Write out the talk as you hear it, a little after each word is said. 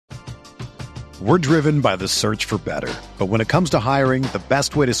We're driven by the search for better. But when it comes to hiring, the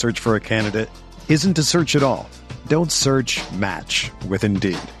best way to search for a candidate isn't to search at all. Don't search, match with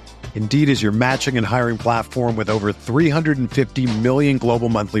Indeed. Indeed is your matching and hiring platform with over 350 million global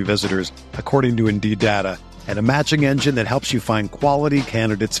monthly visitors, according to Indeed data, and a matching engine that helps you find quality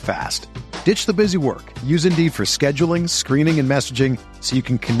candidates fast. Ditch the busy work. Use Indeed for scheduling, screening, and messaging so you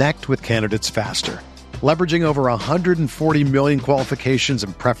can connect with candidates faster. Leveraging over 140 million qualifications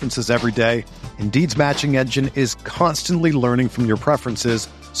and preferences every day, Indeed's matching engine is constantly learning from your preferences,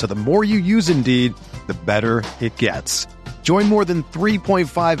 so the more you use Indeed, the better it gets. Join more than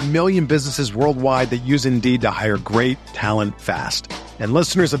 3.5 million businesses worldwide that use Indeed to hire great talent fast. And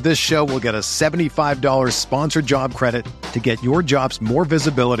listeners of this show will get a $75 sponsored job credit to get your jobs more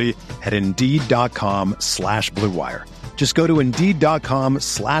visibility at Indeed.com/Blue Wire. Just go to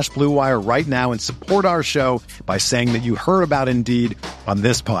Indeed.com/Blue Wire right now and support our show by saying that you heard about Indeed on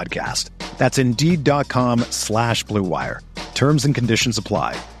this podcast. That's Indeed.com/Blue Wire. Terms and conditions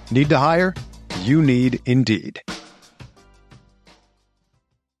apply. Need to hire? You need Indeed.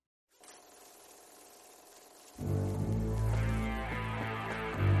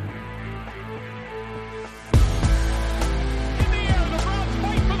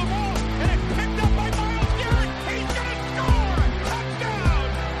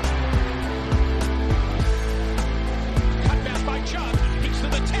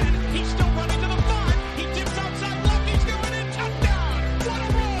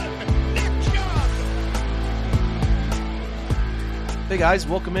 Hey guys,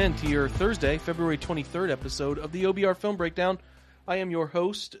 welcome in to your Thursday, February 23rd episode of the OBR Film Breakdown. I am your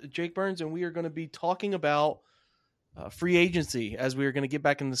host, Jake Burns, and we are going to be talking about free agency as we are going to get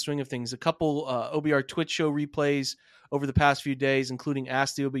back in the swing of things. A couple OBR Twitch show replays over the past few days, including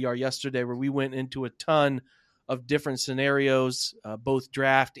Ask the OBR yesterday, where we went into a ton of different scenarios, both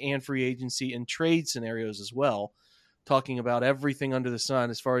draft and free agency and trade scenarios as well, talking about everything under the sun.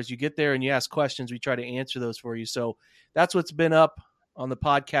 As far as you get there and you ask questions, we try to answer those for you. So that's what's been up on the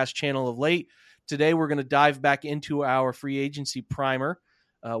podcast channel of late. Today, we're going to dive back into our free agency primer.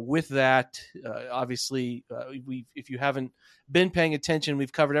 With that, obviously, if you haven't been paying attention,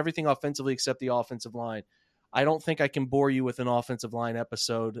 we've covered everything offensively except the offensive line. I don't think I can bore you with an offensive line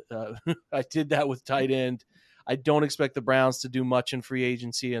episode. I did that with tight end. I don't expect the Browns to do much in free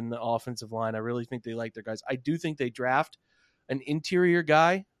agency in the offensive line. I really think they like their guys. I do think they draft an interior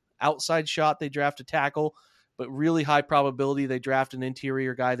guy, outside shot, they draft a tackle, but really high probability they draft an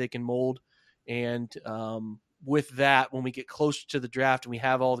interior guy they can mold. And with that, when we get closer to the draft and we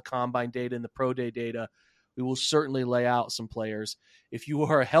have all the combine data and the pro day data, we will certainly lay out some players. If you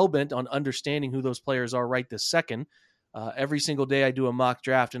are hellbent on understanding who those players are right this second, every single day I do a mock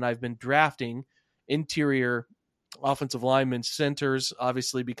draft, and I've been drafting interior offensive linemen, centers,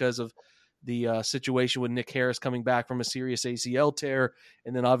 obviously because of the situation with Nick Harris coming back from a serious ACL tear,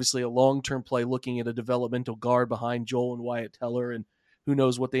 and then obviously a long-term play looking at a developmental guard behind Joel and Wyatt Teller, and who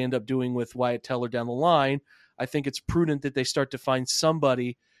knows what they end up doing with Wyatt Teller down the line. I think it's prudent that they start to find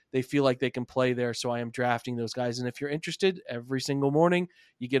somebody they feel like they can play there, so I am drafting those guys. And if you're interested, every single morning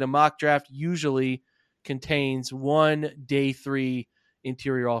you get a mock draft, usually contains one day 3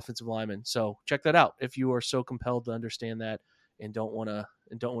 interior offensive lineman. So check that out if you are so compelled to understand that and don't want to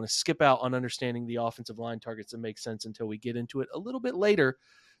skip out on understanding the offensive line targets that make sense until we get into it a little bit later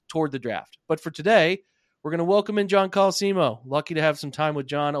toward the draft. But for today, we're going to welcome in John Colosimo. Lucky to have some time with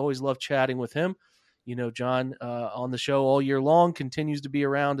John. Always love chatting with him. You know, John on the show all year long, continues to be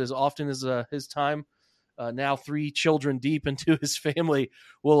around as often as his time, now 3 children deep into his family,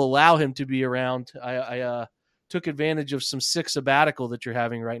 will allow him to be around. I took advantage of some sick sabbatical that you're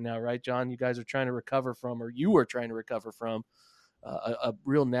having right now, right, John? You guys are trying to recover from, or you were trying to recover from, a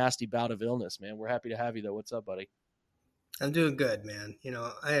real nasty bout of illness, man. We're happy to have you, though. What's up, buddy? I'm doing good, man. You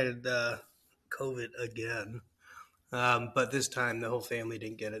know, I had COVID again, but this time the whole family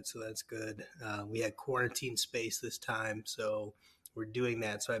didn't get it, so that's good. We had quarantine space this time, so we're doing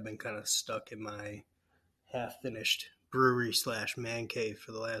that. So I've been kind of stuck in my half-finished brewery / man cave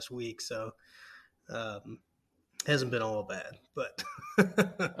for the last week, so hasn't been all bad. But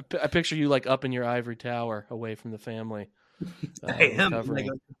I picture you like up in your ivory tower away from the family. I am like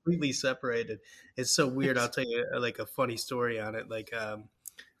completely separated. It's so weird. I'll tell you like a funny story on it. Like,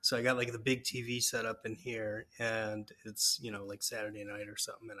 so I got like the big TV set up in here, and it's, you know, like Saturday night or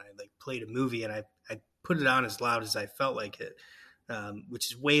something, and I like played a movie, and I put it on as loud as I felt like it,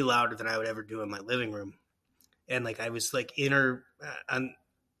 which is way louder than I would ever do in my living room. And like I was like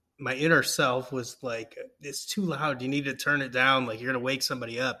my inner self was like, it's too loud. You need to turn it down. Like you're gonna wake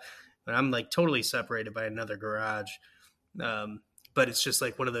somebody up. But I'm like totally separated by another garage. but it's just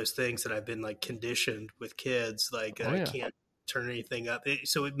like one of those things that I've been like conditioned with kids, like Oh I yeah. can't turn anything up.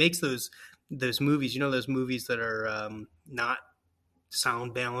 So it makes those movies, those movies that are not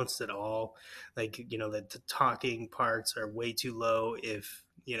sound balanced at all. Like, the talking parts are way too low. If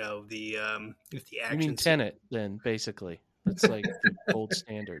the You mean action scene, Tenet then, basically. That's like the gold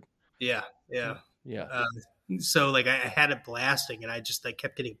standard. yeah, yeah. Yeah. So like I had it blasting, and I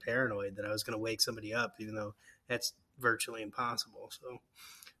kept getting paranoid that I was going to wake somebody up, even though that's virtually impossible. So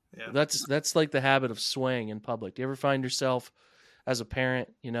yeah. That's like the habit of swaying in public. Do you ever find yourself as a parent,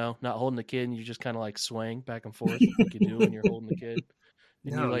 not holding the kid and you just kind of like swaying back and forth like you do when you're holding the kid?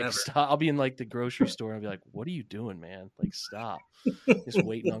 And you No, like never. stop. I'll be in like the grocery store and I'll be like, "What are you doing, man? Like stop." Just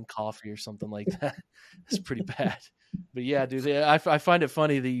waiting on coffee or something like that. It's pretty bad. But yeah, dude, I find it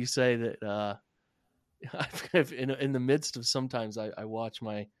funny that you say that in the midst of sometimes I watch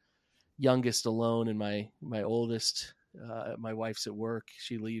my youngest alone and my oldest, my wife's at work.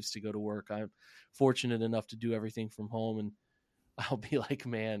 She leaves to go to work. I'm fortunate enough to do everything from home, and I'll be like,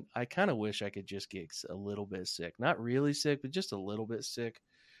 man, I kind of wish I could just get a little bit sick. Not really sick, but just a little bit sick.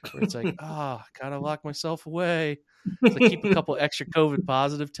 Where it's like, gotta lock myself away. So I keep a couple extra COVID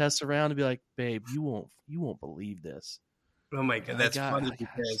positive tests around and be like, babe, you won't believe this. Oh my God, that's funny Gosh,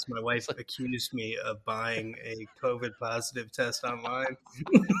 because my wife it's like, accused me of buying a COVID positive test online.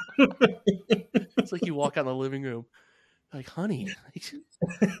 it's like you walk out in the living room, like, honey, like,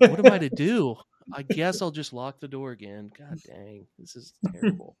 what am I to do? I guess I'll just lock the door again. God dang, this is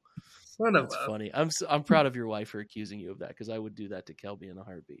terrible. Son of That's a. funny. I'm proud of your wife for accusing you of that because I would do that to Kelby in a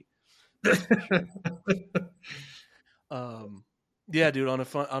heartbeat. That's for sure. Yeah, dude.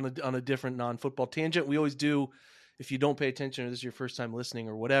 On a different non-football tangent, we always do. If you don't pay attention or this is your first time listening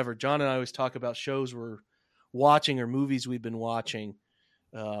or whatever, John and I always talk about shows we're watching or movies we've been watching.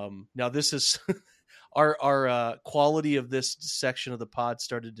 Now this is our quality of this section of the pod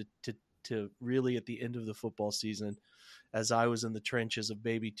started to really at the end of the football season, as I was in the trenches of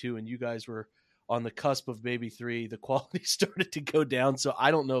Baby 2 and you guys were on the cusp of Baby 3. The quality started to go down, so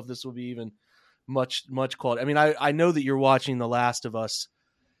I don't know if this will be even much quality. I mean, I know that you're watching The Last of Us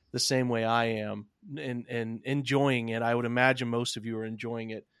the same way I am and enjoying it. I would imagine most of you are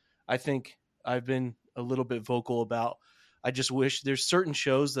enjoying it. I think I've been a little bit vocal about, I just wish there's certain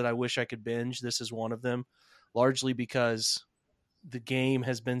shows that I wish I could binge. This is one of them, largely because the game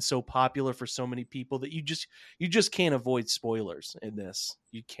has been so popular for so many people that you just can't avoid spoilers in this.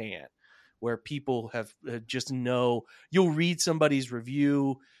 You can't. Where people have just know, you'll read somebody's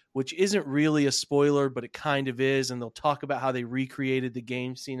review, which isn't really a spoiler, but it kind of is, and they'll talk about how they recreated the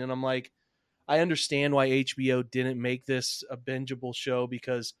game scene, and I'm like, I understand why HBO didn't make this a bingeable show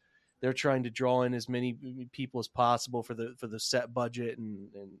because they're trying to draw in as many people as possible for the set budget and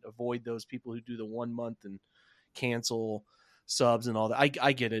avoid those people who do the 1 month and cancel subs and all that.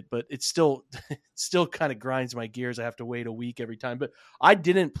 I get it, but it still kind of grinds my gears. I have to wait a week every time. But I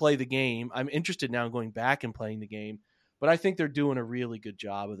didn't play the game. I'm interested now in going back and playing the game. But I think they're doing a really good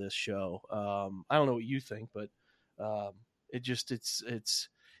job of this show. I don't know what you think, but it's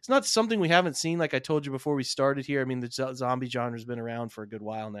not something we haven't seen. Like I told you before we started here. I mean, the zombie genre has been around for a good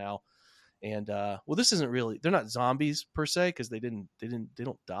while now. And well, this isn't really, they're not zombies per se because they don't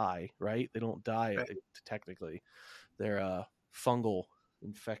die, right? They don't die Right. technically. They're fungal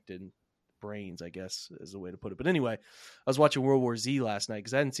infected brains, I guess is the way to put it. But anyway, I was watching World War Z last night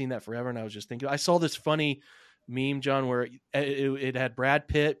because I hadn't seen that forever, and I was just thinking, I saw this funny meme, John, where it had Brad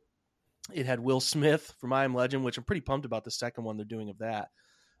Pitt, it had Will Smith from I Am Legend, which I'm pretty pumped about the second one they're doing of that.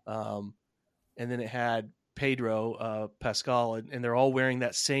 And then it had Pedro Pascal, and they're all wearing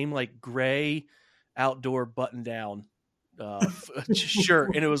that same like gray outdoor button down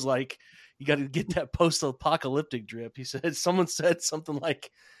shirt, and it was like, you got to get that post-apocalyptic drip. Someone said something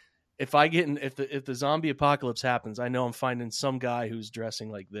like, if the zombie apocalypse happens, I know I'm finding some guy who's dressing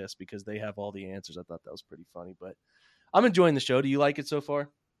like this because they have all the answers. I thought that was pretty funny, but I'm enjoying the show. Do you like it so far?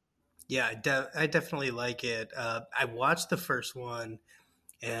 Yeah, I definitely like it. I watched the first one,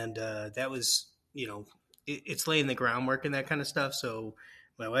 and that was, it's laying the groundwork and that kind of stuff. So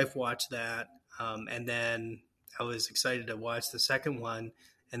my wife watched that, and then I was excited to watch the second one.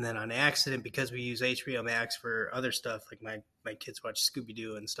 And then on accident, because we use HBO Max for other stuff, like my kids watch Scooby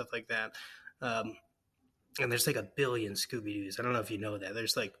Doo and stuff like that. And there's like a billion Scooby Doos. I don't know if you know that.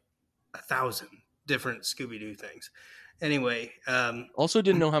 There's like 1,000 different Scooby Doo things. Anyway, also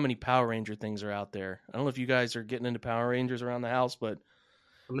didn't know how many Power Ranger things are out there. I don't know if you guys are getting into Power Rangers around the house, but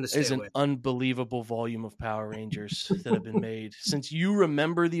I'm going to there's stay an away. unbelievable volume of Power Rangers that have been made. Since you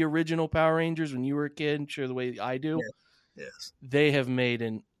remember the original Power Rangers when you were a kid, sure the way I do, Yes. they have made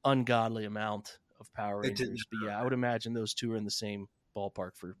an ungodly amount of Power It did Rangers. But yeah, I would imagine those two are in the same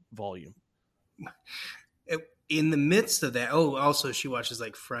ballpark for volume. in the midst of that, also she watches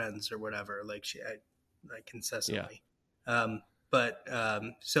like Friends or whatever, like incessantly.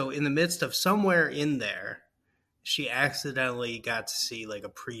 So in the midst of somewhere in there, she accidentally got to see like a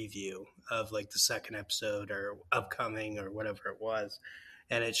preview of like the second episode or upcoming or whatever it was,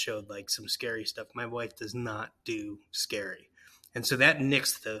 and it showed like some scary stuff. My wife does not do scary, and so that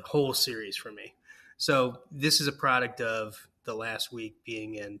nixed the whole series for me. So this is a product of the last week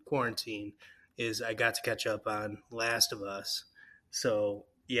being in quarantine. Is I got to catch up on Last of Us. So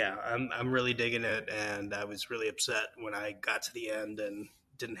yeah, I'm really digging it, and I was really upset when I got to the end and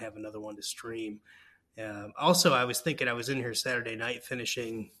didn't have another one to stream. Also, I was thinking I was in here Saturday night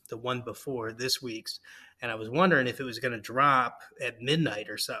finishing the one before this week's, and I was wondering if it was going to drop at midnight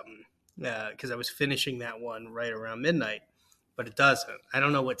or something, because I was finishing that one right around midnight, but it doesn't. I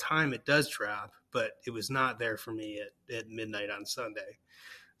don't know what time it does drop, but it was not there for me at midnight on Sunday.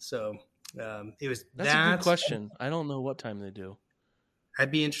 So it was That's a good question. I don't know what time they do.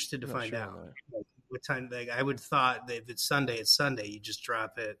 I'd be interested to I'm not find sure out on that. like, what time. Like, I would thought that if it's Sunday, it's Sunday. You just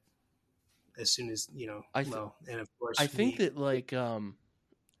drop it as soon as and of course I think that like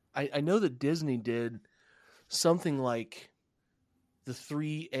I know that Disney did something like the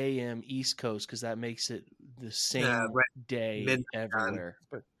 3 a.m. East Coast because that makes it the same day midnight everywhere.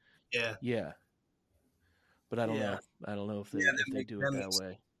 But yeah, yeah, but I don't yeah, know. I don't know if yeah. they do it that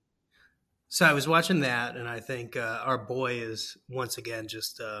way. So I was watching that, and I think our boy is once again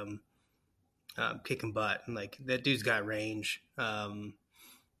just kicking butt, and like that dude's got range, and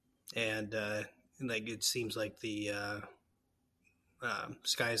like it seems like the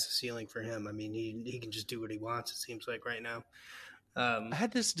sky's the ceiling for him. I mean, he can just do what he wants. It seems like right now. I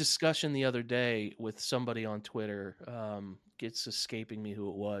had this discussion the other day with somebody on Twitter. It's escaping me who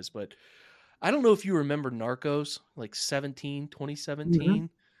it was, but I don't know if you remember Narcos, like 2017.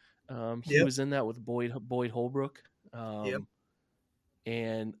 He Yep. was in that with Boyd Holbrook. Yep.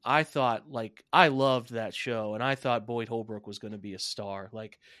 And I thought, like, I loved that show, and I thought Boyd Holbrook was going to be a star.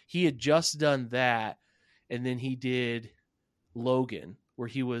 Like, he had just done that, and then he did Logan, where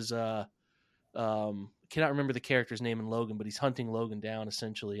he was cannot remember the character's name in Logan, but he's hunting Logan down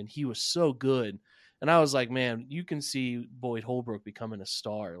essentially, and he was so good. And I was like, man, you can see Boyd Holbrook becoming a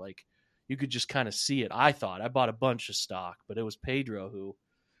star. Like, you could just kind of see it. I thought I bought a bunch of stock, but it was Pedro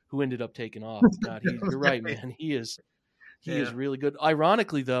who ended up taking off. God, you're right, man. He is really good.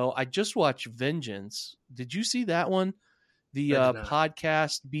 Ironically, though, I just watched Vengeance. Did you see that one? The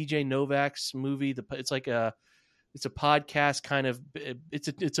podcast BJ Novak's movie. It's a podcast kind of.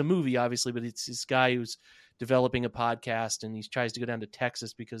 It's a movie, obviously, but it's this guy who's developing a podcast, and he tries to go down to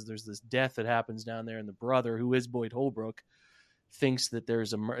Texas because there's this death that happens down there, and the brother, who is Boyd Holbrook, thinks that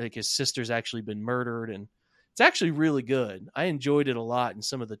there's his sister's actually been murdered, and it's actually really good. I enjoyed it a lot, and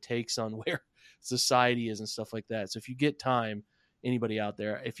some of the takes on where society is and stuff like that. So if you get time, anybody out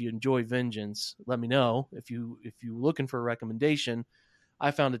there, if you enjoy Vengeance, let me know. If you're looking for a recommendation,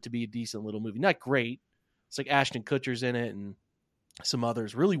 I found it to be a decent little movie. Not great. It's like Ashton Kutcher's in it and some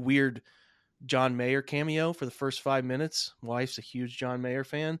others. Really weird John Mayer cameo for the first 5 minutes. My wife's a huge John Mayer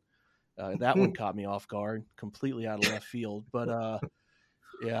fan. That one caught me off guard, completely out of left field. But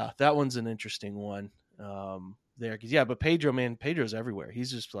yeah, that one's an interesting one. There, because but Pedro's everywhere. He's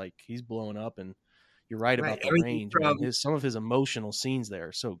just like he's blowing up, and you're right about the range. Man. Some of his emotional scenes there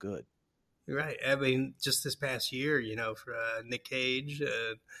are so good. You're right. I mean, just this past year, for Nick Cage,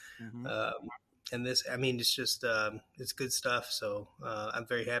 and this, I mean, it's just it's good stuff. So I'm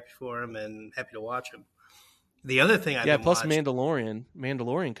very happy for him and happy to watch him. The other thing I've been plus watching,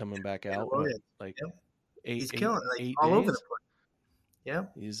 Mandalorian coming back out. He's killing it, like all days? over the place. Yeah,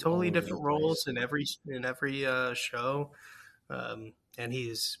 he's totally different roles in every show, and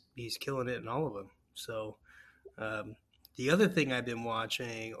he's killing it in all of them. So the other thing I've been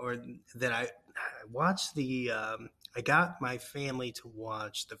watching, or that I watched I got my family to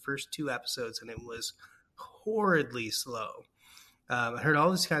watch the first 2 episodes, and it was horridly slow. I heard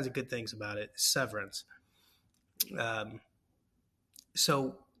all these kinds of good things about it. Severance.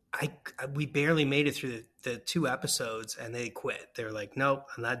 So we barely made it through the 2 episodes, and they quit. They were like, nope,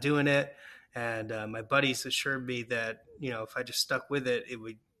 I'm not doing it. And my buddies assured me that, if I just stuck with it, it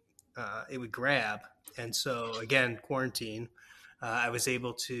would grab. And so again, quarantine, I was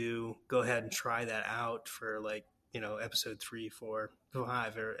able to go ahead and try that out for episode 3, 4,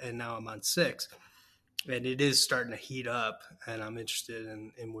 5, and now I'm on 6, and it is starting to heat up, and I'm interested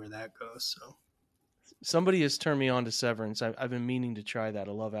in where that goes. So somebody has turned me on to Severance. I've been meaning to try that.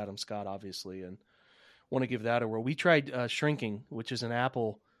 I love Adam Scott, obviously, and want to give that a whirl. We tried Shrinking, which is an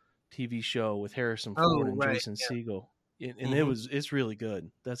Apple TV show with Harrison Ford and right, Jason yeah. Segel. And it's really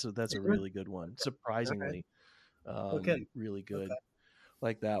good. That's a really good one. Surprisingly, Okay. really good. Okay.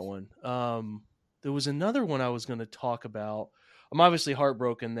 Like that one. There was another one I was going to talk about. I'm obviously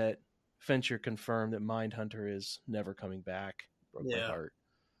heartbroken that Fincher confirmed that Mindhunter is never coming back. Broke my heart.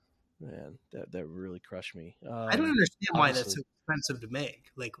 Man, that really crushed me. I don't understand why that's so expensive to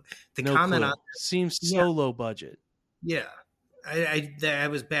make. Like the no comment clue. on Seems so low budget. Yeah, I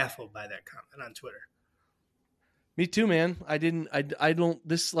was baffled by that comment on Twitter. Me too, man. I don't.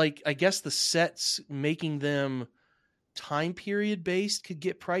 This like I guess the sets making them time period based could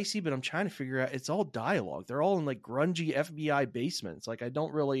get pricey, but I'm trying to figure out. It's all dialogue. They're all in like grungy FBI basements. Like I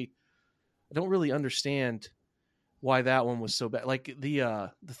don't really understand why that one was so bad. Like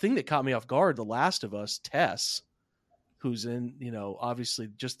the thing that caught me off guard, The Last of Us, Tess, who's in, obviously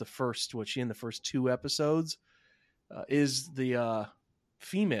just the first 2 episodes, is the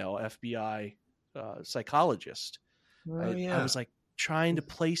female FBI psychologist. I was like trying to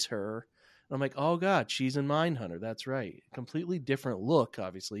place her. And I'm like, oh God, she's in Mindhunter. That's right. Completely different look,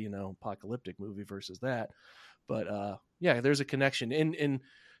 obviously, apocalyptic movie versus that. But there's a connection. And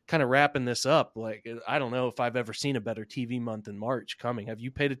kind of wrapping this up, like, I don't know if I've ever seen a better TV month than March coming. Have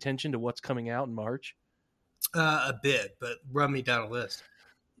you paid attention to what's coming out in March? A bit, but run me down a list.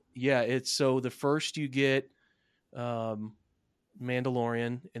 Yeah, it's so the first you get Mandalorian,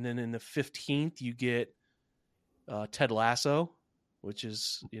 and then in the 15th you get Ted Lasso, which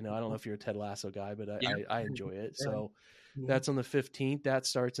is, I don't know if you're a Ted Lasso guy, but I enjoy it. So that's on the 15th. That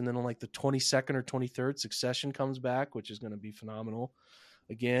starts, and then on like the 22nd or 23rd, Succession comes back, which is going to be phenomenal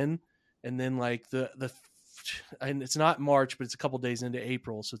again. And then like and it's not March, but it's a couple days into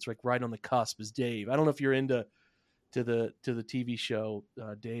April, so it's like right on the cusp is Dave. I don't know if you're into the TV show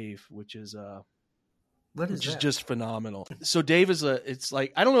Dave, which is just phenomenal. So Dave is it's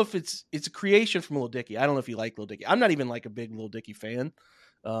like, I don't know if it's a creation from Lil Dicky. I don't know if you like Lil Dicky. I'm not even like a big Lil Dicky fan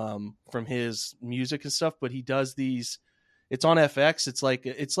from his music and stuff, but he does these. It's on FX.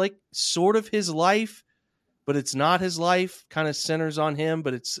 It's like sort of his life, but it's not his life. Kind of centers on him,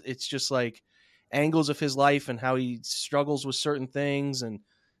 but it's just like angles of his life and how he struggles with certain things, and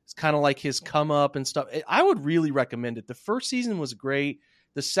it's kind of like his come up and stuff. I would really recommend it. The first season was great.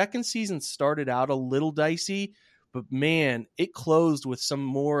 The second season started out a little dicey, but man, it closed with some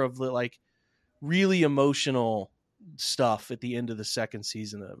more of the like really emotional stuff at the end of the second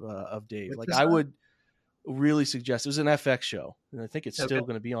season of Dave. Like I would really suggest. It was an FX show, and I think it's still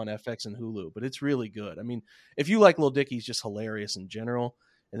going to be on FX and Hulu, but it's really good. I mean, if you like Lil Dicky, he's just hilarious in general,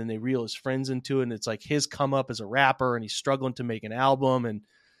 and then they reel his friends into it, and it's like his come up as a rapper, and he's struggling to make an album, and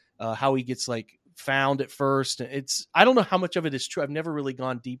how he gets like found at first. I don't know how much of it is true. I've never really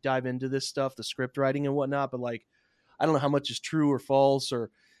gone deep dive into this stuff, the script writing and whatnot, but like, I don't know how much is true or false,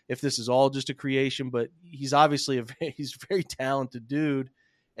 or if this is all just a creation, but he's obviously he's a very talented dude.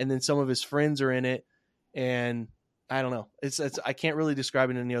 And then some of his friends are in it, and I don't know. It's I can't really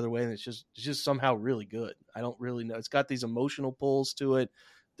describe it any other way. And it's just somehow really good. I don't really know. It's got these emotional pulls to it.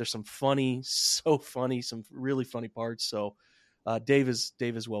 There's some some really funny parts. So Dave is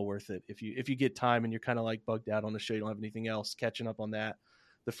well worth it. If you get time and you're kind of like bugged out on the show, you don't have anything else, catching up on that.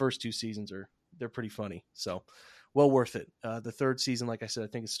 The first 2 seasons they're pretty funny. So well worth it. The third season, like I said, I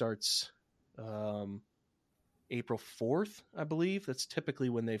think it starts April 4th, I believe. That's typically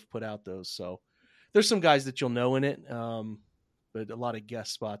when they've put out those. So there's some guys that you'll know in it, but a lot of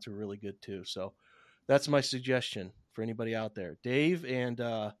guest spots are really good too. So that's my suggestion for anybody out there. Dave and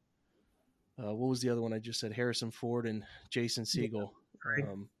what was the other one I just said? Harrison Ford and Jason Segel. Right.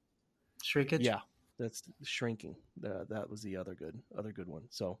 Shrinkage? Yeah, that's Shrinking. That was the other good one.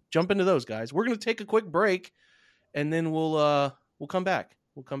 So jump into those, guys. We're going to take a quick break, and then we'll come back.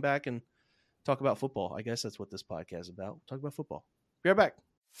 We'll come back and talk about football. I guess that's what this podcast is about. We'll talk about football. Be right back.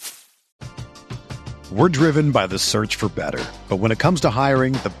 We're driven by the search for better. But when it comes to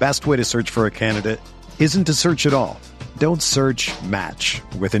hiring, the best way to search for a candidate isn't to search at all. Don't search, match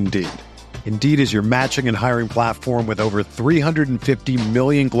with Indeed. Indeed is your matching and hiring platform with over 350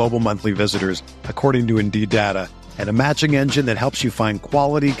 million global monthly visitors, according to Indeed data, and a matching engine that helps you find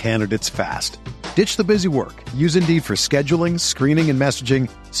quality candidates fast. Ditch the busy work. Use Indeed for scheduling, screening, and messaging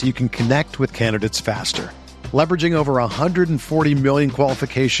so you can connect with candidates faster. Leveraging over 140 million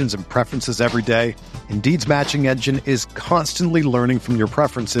qualifications and preferences every day, Indeed's matching engine is constantly learning from your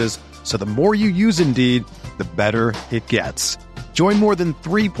preferences, so the more you use Indeed, the better it gets. Join more than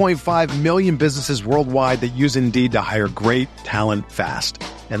 3.5 million businesses worldwide that use Indeed to hire great talent fast.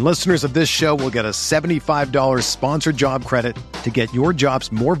 And listeners of this show will get a $75 sponsored job credit to get your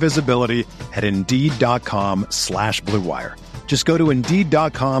jobs more visibility at Indeed.com/Blue Wire. Just go to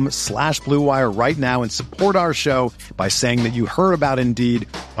Indeed.com/Blue Wire right now and support our show by saying that you heard about Indeed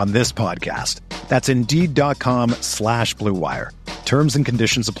on this podcast. That's Indeed.com/Blue Wire. Terms and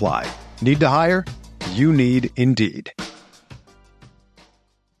conditions apply. Need to hire? You need Indeed.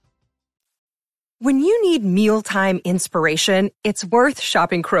 When you need mealtime inspiration, it's worth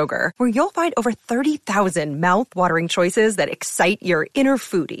shopping Kroger, where you'll find over 30,000 mouth-watering choices that excite your inner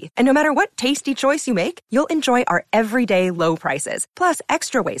foodie. And no matter what tasty choice you make, you'll enjoy our everyday low prices, plus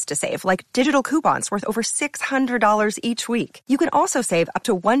extra ways to save, like digital coupons worth over $600 each week. You can also save up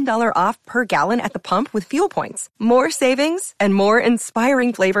to $1 off per gallon at the pump with fuel points. More savings and more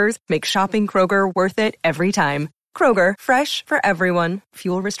inspiring flavors make shopping Kroger worth it every time. Kroger, fresh for everyone.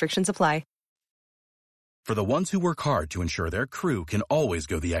 Fuel restrictions apply. For the ones who work hard to ensure their crew can always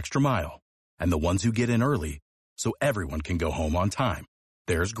go the extra mile, and the ones who get in early so everyone can go home on time,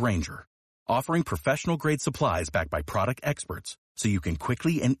 there's Grainger, offering professional-grade supplies backed by product experts so you can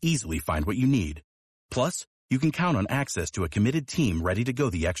quickly and easily find what you need. Plus, you can count on access to a committed team ready to go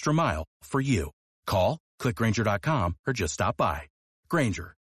the extra mile for you. Call, click Grainger.com, or just stop by.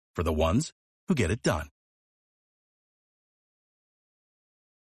 Grainger, for the ones who get it done.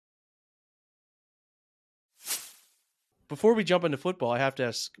 Before we jump into football, I have to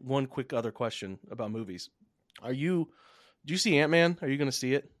ask one quick other question about movies. Do you see Ant-Man? Are you going to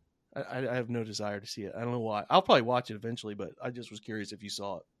see it? I have no desire to see it. I don't know why. I'll probably watch it eventually, but I just was curious if you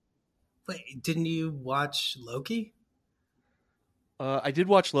saw it. Wait, didn't you watch Loki? I did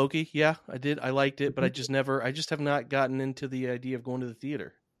watch Loki. Yeah, I did. I liked it, but I just have not gotten into the idea of going to the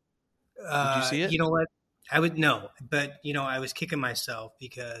theater. Did you see it? You know what? I was kicking myself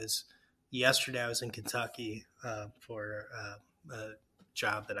because yesterday I was in Kentucky for a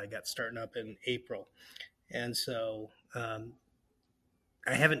job that I got starting up in April. And so I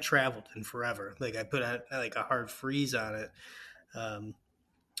haven't traveled in forever. Like I put out like a hard freeze on it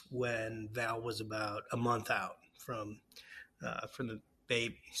when Val was about a month out from the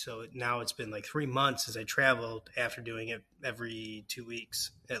baby. So now it's been like 3 months since I traveled after doing it every 2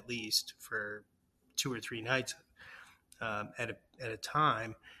 weeks at least for 2 or 3 nights at a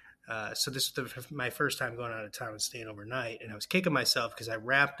time. So this was my first time going out of town and staying overnight. And I was kicking myself because I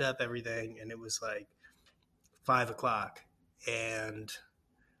wrapped up everything and it was like 5:00 and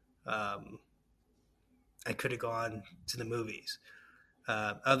I could have gone to the movies.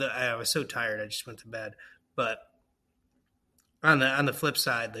 I was so tired, I just went to bed. But on the flip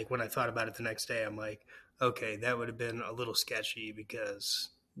side, like when I thought about it the next day, I'm like, okay, that would have been a little sketchy because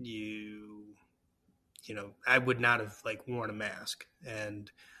I would not have like worn a mask, and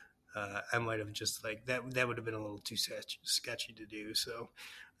I might have just like that would have been a little too sketchy to do. So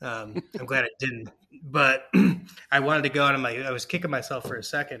I'm glad I didn't. But I wanted to go out, and I was kicking myself for a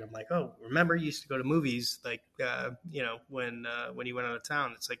second. I'm like, oh, remember you used to go to movies like when you went out of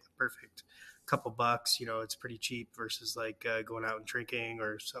town. It's like the perfect couple bucks. It's pretty cheap versus like going out and drinking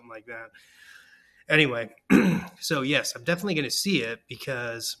or something like that. Anyway, so yes, I'm definitely going to see it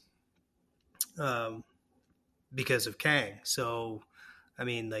because of Kang. So, I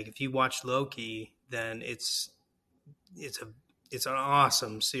mean, like if you watch Loki, then it's an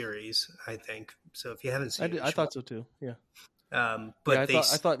awesome series, I think. So if you haven't seen it, I thought so too. Yeah. But I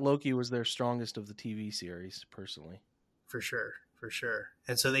thought Loki was their strongest of the TV series, personally. For sure.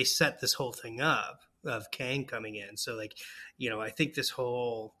 And so they set this whole thing up of Kang coming in. So like, I think this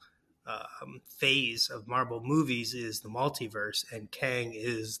whole phase of Marvel movies is the multiverse, and Kang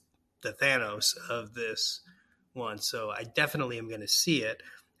is the Thanos of this one. So I definitely am going to see it.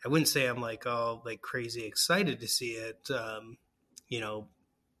 I wouldn't say I'm like all like crazy excited to see it,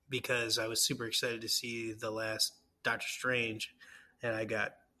 because I was super excited to see the last Doctor Strange, and I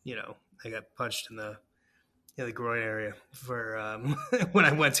got punched in the groin area for when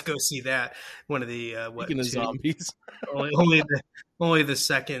I went to go see that. One of the Speaking of zombies, only the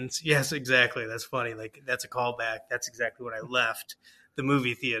seconds. Yes, exactly. That's funny. Like that's a callback. That's exactly what I left the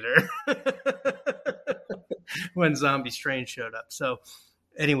movie theater when Zombie Strange showed up. So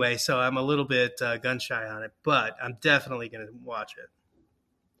anyway, I'm a little bit gun shy on it, but I'm definitely going to watch it.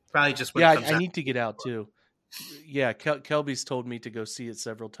 Probably just when it comes out. I need to get out too. Yeah, Kelby's told me to go see it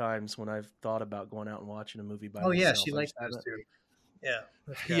several times when I've thought about going out and watching a movie by myself. Oh yeah, she likes those too. Yeah.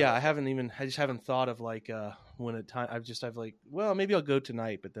 I just haven't thought of like when it time. I've like, well, maybe I'll go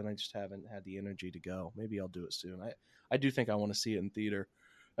tonight, but then I just haven't had the energy to go. Maybe I'll do it soon. I do think I want to see it in theater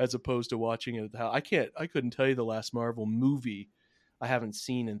as opposed to watching it at the house. I couldn't tell you the last Marvel movie I haven't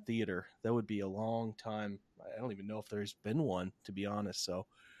seen in theater. That would be a long time. I don't even know if there's been one, to be honest. So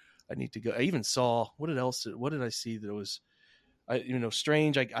I need to go. I even saw what did I see that was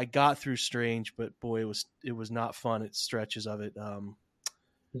Strange. I got through Strange, but boy, it was not fun at stretches of it.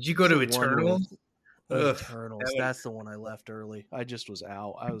 Did you go it's to the one Eternal? with Ugh, Eternals. That's the one I left early. I just was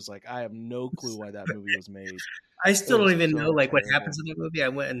out. I was like, I have no clue why that movie was made. I It still don't was even know so like what terrible. happens in that movie. I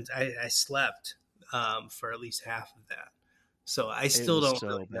went and I slept for at least half of that, so I It still was don't so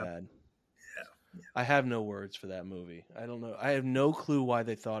really know. bad. Yeah. I have no words for that movie. I don't know. I have no clue why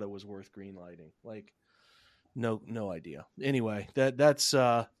they thought it was worth greenlighting. Like, no idea. Anyway, that's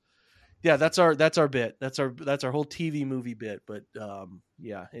that's our bit. That's our whole TV movie bit. But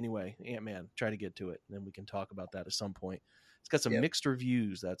yeah. Anyway, Ant-Man. Try to get to it, and then we can talk about that at some point. It's got some Yep. mixed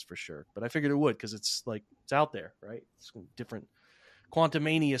reviews, that's for sure. But I figured it would because it's out there, right? It's different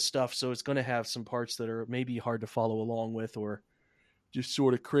Quantumania stuff, so it's going to have some parts that are maybe hard to follow along with, or just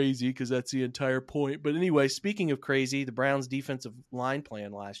sort of crazy because that's the entire point. But anyway, speaking of crazy, the Browns' defensive line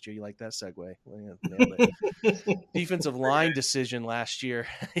plan last year. You like that segue? Well, yeah, nailed it. Defensive line decision last year,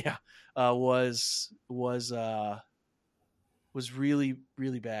 yeah, was really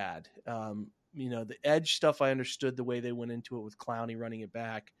really bad. The edge stuff I understood the way they went into it with Clowney running it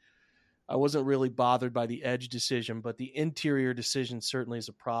back. I wasn't really bothered by the edge decision, but the interior decision certainly is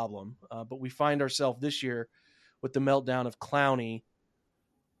a problem. But we find ourselves this year with the meltdown of Clowney,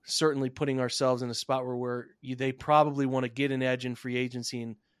 certainly putting ourselves in a spot where they probably want to get an edge in free agency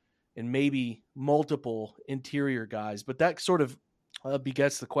and maybe multiple interior guys. But that sort of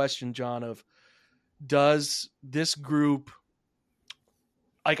begets the question, John, of does this group,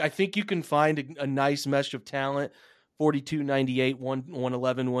 I think you can find a nice mesh of talent, 42, 98,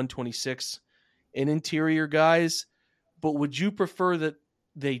 111, 126 in interior guys, but would you prefer that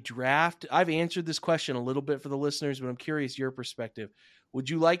they draft? I've answered this question a little bit for the listeners, but I'm curious your perspective. Would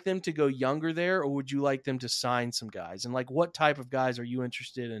you like them to go younger there, or would you like them to sign some guys? And what type of guys are you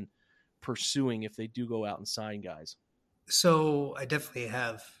interested in pursuing if they do go out and sign guys? So I definitely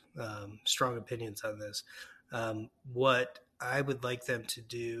have strong opinions on this. What I would like them to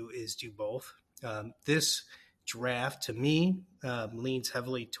do is do both. This draft, to me, leans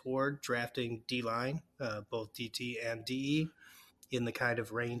heavily toward drafting D line, both DT and DE, in the kind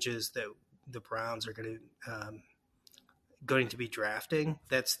of ranges that the Browns are going to be drafting.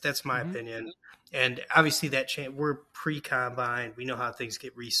 That's my opinion. And obviously that we're pre-combine. We know how things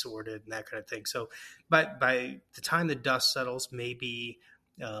get resorted and that kind of thing. So by the time the dust settles, maybe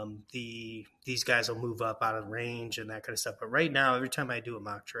these guys will move up out of range and that kind of stuff. But right now, every time I do a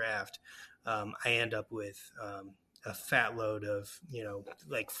mock draft, I end up with a fat load of,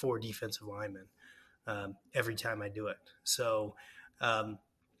 like 4 defensive linemen every time I do it. So I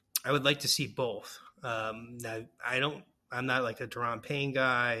would like to see both. Now, I'm not like a Deron Payne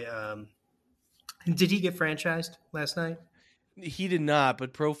guy. Did he get franchised last night? He did not,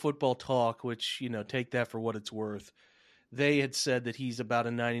 but Pro Football Talk, which, take that for what it's worth, they had said that he's about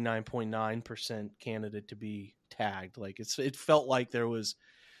a 99.9% candidate to be tagged. It felt like there was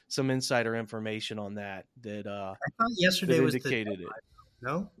some insider information on that I thought yesterday that was indicated it.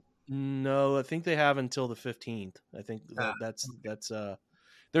 No, I think they have until the 15th. I think that's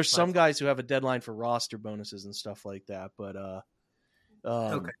there's some guys who have a deadline for roster bonuses and stuff like that, but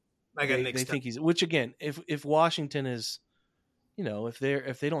okay. I got they think he's, which again, if Washington is,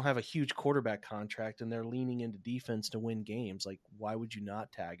 if they don't have a huge quarterback contract and they're leaning into defense to win games, why would you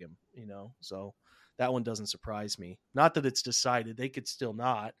not tag him? So that one doesn't surprise me. Not that it's decided; they could still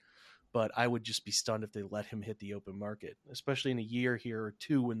not, but I would just be stunned if they let him hit the open market, especially in a year here or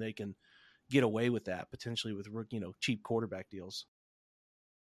two when they can get away with that potentially with cheap quarterback deals.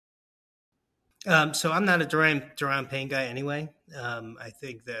 So I'm not a Deron Payne guy anyway. I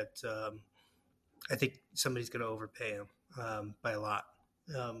think that I think somebody's going to overpay him by a lot.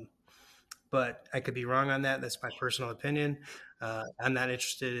 But I could be wrong on that. That's my personal opinion. I'm not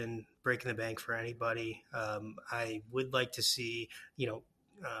interested in breaking the bank for anybody. I would like to see, a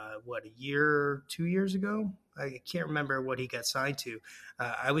year, 2 years ago? I can't remember what he got signed to.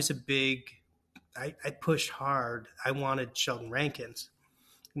 I pushed hard. I wanted Sheldon Rankins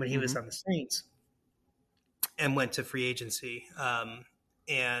when he was on the Saints and went to free agency.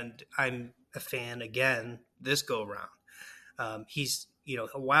 And I'm a fan again this go around. He's,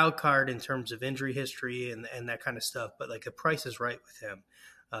 a wild card in terms of injury history and that kind of stuff, but the price is right with him,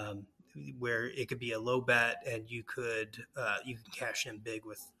 where it could be a low bet and you can cash in big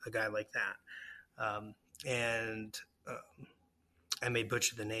with a guy like that. I may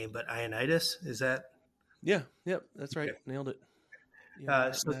butcher the name, but Ioannidis, is that? Yeah. Yep. That's right. Okay. Nailed it.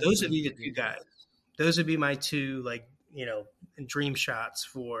 Yeah, so those would be the two guys. Those would be my two, dream shots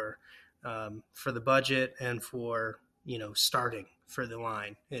for the budget and for, starting for the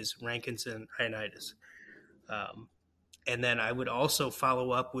line is Rankins and Ioannidis. And then I would also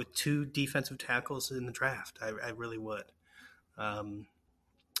follow up with 2 defensive tackles in the draft. I really would. Um,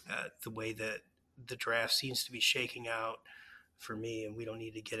 the way that the draft seems to be shaking out for me, and we don't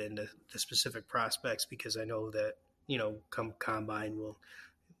need to get into the specific prospects because I know that, come combine,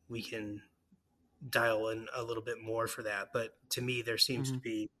 we can dial in a little bit more for that. But to me, there seems to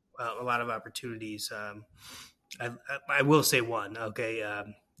be a lot of opportunities. I will say one, okay,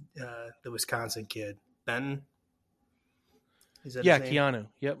 the Wisconsin kid, Benton. Is that his name? Keanu.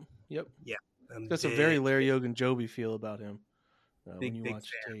 Yep. Yeah. That's a very Larry Ogunjobi feel about him when you watch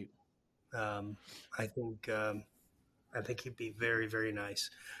fan. tape. I think he'd be very, very nice.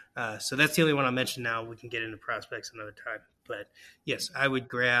 So that's the only one I'll mention now. We can get into prospects another time. But yes, I would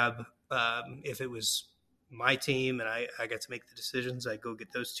grab, if it was my team and I got to make the decisions, I'd go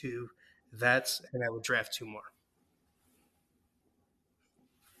get those 2 vets and I would draft 2 more.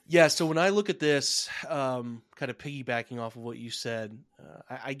 Yeah, so when I look at this, kind of piggybacking off of what you said,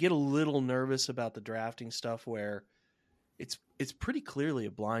 I get a little nervous about the drafting stuff where it's pretty clearly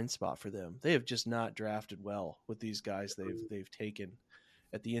a blind spot for them. They have just not drafted well with these guys they've taken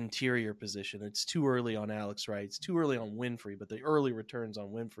at the interior position. It's too early on Alex Wright. It's too early on Winfrey, but the early returns on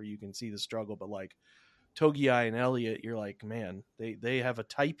Winfrey, you can see the struggle. But like Togiai and Elliott, you're like, man, they have a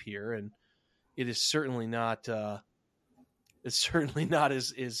type here, and it is certainly not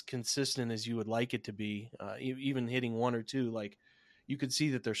as consistent as you would like it to be. Even hitting 1 or 2, like you could see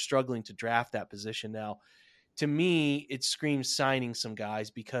that they're struggling to draft that position now. To me, it screams signing some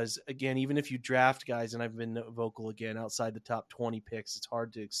guys because, again, even if you draft guys, and I've been vocal again, outside the top 20 picks, it's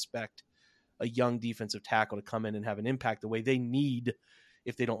hard to expect a young defensive tackle to come in and have an impact the way they need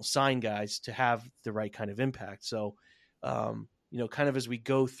if they don't sign guys to have the right kind of impact. So, kind of as we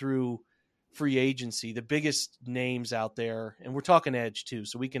go through free agency, the biggest names out there, and we're talking edge too,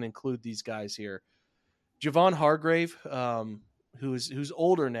 so we can include these guys here. Javon Hargrave, who's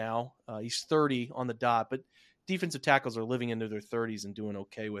older now. He's 30 on the dot, but defensive tackles are living into their 30s and doing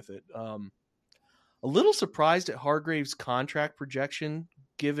okay with it. A little surprised at Hargrave's contract projection,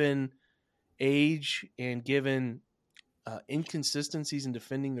 given age and given inconsistencies in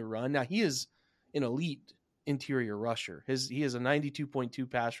defending the run. Now, he is an elite interior rusher. He has a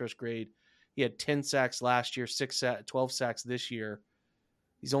 92.2 pass rush grade. He had 10 sacks last year, 12 sacks this year.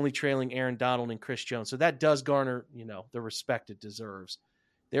 He's only trailing Aaron Donald and Chris Jones. So that does garner, the respect it deserves.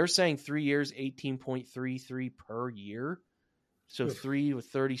 They're saying 3 years, 18.33 per year. So 3 with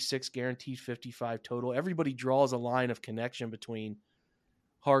 36 guaranteed, 55 total. Everybody draws a line of connection between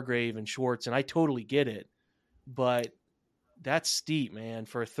Hargrave and Schwartz, and I totally get it. But that's steep, man,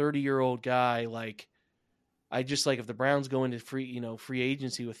 for a 30-year-old guy. Like, I just like if the Browns go into free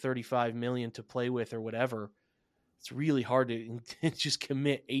agency with $35 million to play with or whatever, it's really hard to just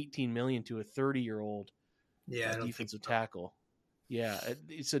commit $18 million to a 30-year-old defensive tackle. Yeah,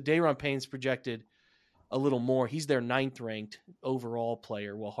 so Daron Payne's projected a little more. He's their 9th ranked overall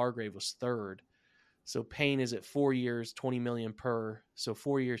player, while Hargrave was 3rd. So Payne is at 4 years, $20 million per. So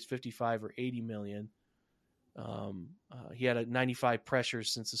 4 years, 55 or $80 million. He had a 95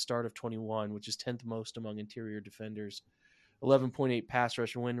 pressures since the start of 21, which is 10th most among interior defenders. 11.8 pass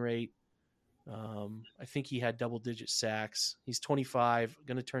rush win rate. I think he had double-digit sacks. He's 25,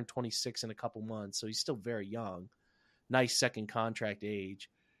 going to turn 26 in a couple months, so he's still very young. Nice second contract age.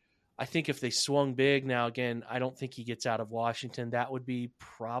 I think if they swung big, now again, I don't think he gets out of Washington. That would be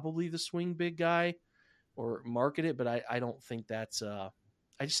probably the swing big guy or market it, but I don't think that's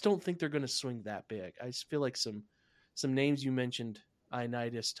I just don't think they're going to swing that big. I just feel like some names you mentioned,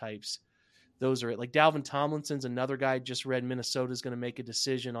 Ioannidis types, those are it. Like Dalvin Tomlinson's another guy. Just read Minnesota's going to make a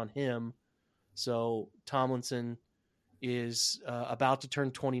decision on him. So Tomlinson is about to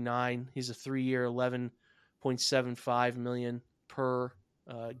turn 29. He's a 3-year, $11.75 million per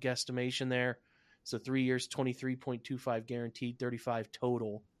guesstimation there. So 3 years, 23.25 guaranteed, 35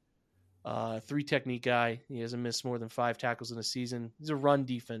 total. 3 technique guy. He hasn't missed more than 5 tackles in a season. He's a run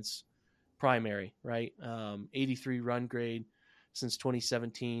defense primary, right? 83 run grade since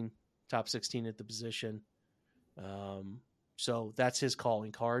 2017, top 16 at the position. So that's his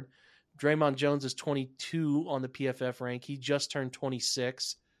calling card. Draymond Jones is 22 on the PFF rank. He just turned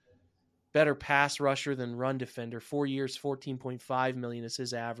 26. Better pass rusher than run defender. 4 years, $14.5 million is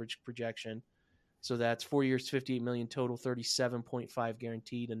his average projection. So that's 4 years, $58 million total, 37.5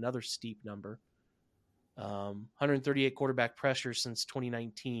 guaranteed. Another steep number. 138 quarterback pressures since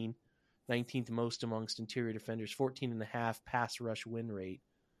 2019. 19th most amongst interior defenders. 14.5 pass rush win rate.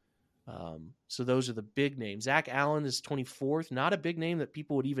 So those are the big names. Zach Allen is 24th. Not a big name that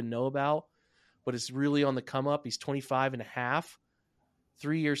people would even know about, but it's really on the come up. He's 25.5.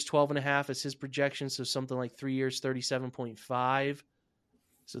 3 years, 12.5 is his projection. So something like 3 years, 37.5.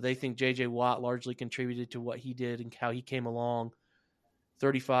 So they think J.J. Watt largely contributed to what he did and how he came along.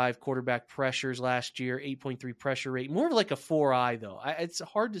 35 quarterback pressures last year, 8.3 pressure rate. More of like a 4-eye, though. It's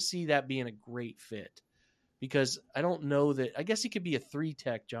hard to see that being a great fit because I don't know that. I guess he could be a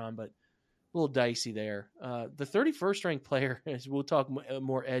 3-tech, John, but a little dicey there. The 31st ranked player, as we'll talk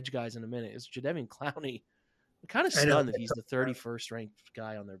more edge guys in a minute, is Jadeveon Clowney. I'm kind of stunned that he's the 31st ranked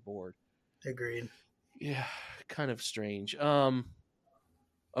guy on their board. Agreed. Yeah, kind of strange.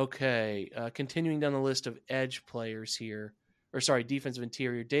 Okay, continuing down the list of edge players here. Defensive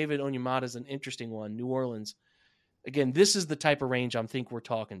interior. David Onyemata is an interesting one. New Orleans. Again, this is the type of range I'm think we're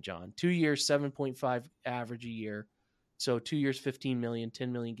talking, John. 2 years, 7.5 average a year. So 2 years, 15 million,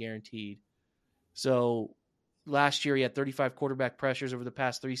 10 million guaranteed. So last year he had 35 quarterback pressures over the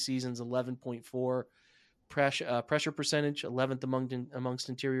past 3 seasons, 11.4 pressure percentage, 11th amongst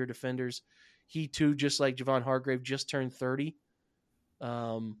interior defenders. He too, just like Javon Hargrave, just turned 30.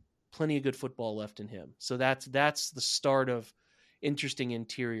 Plenty of good football left in him. So that's the start of interesting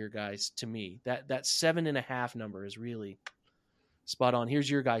interior guys to me. That 7.5 number is really spot on. Here's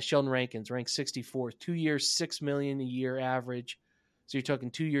your guy, Sheldon Rankins, ranked 64th, 2 years, $6 million a year average. So you're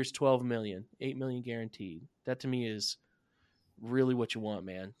talking 2 years, $12 million, $8 million guaranteed. That to me is really what you want,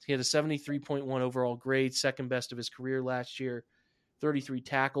 man. He had a 73.1 overall grade, second best of his career last year, 33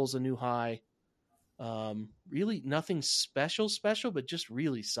 tackles, a new high. Really nothing special, but just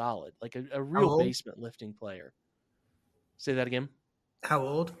really solid, like a real basement lifting player. Say that again. How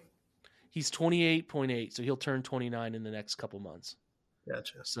old? He's 28.8, so he'll turn 29 in the next couple months.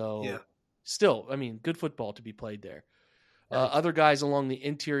 Gotcha. So yeah. Still, I mean, good football to be played there. Other guys along the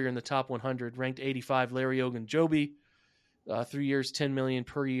interior in the top 100, ranked 85, Larry Ogunjobi, 3 years, 10 million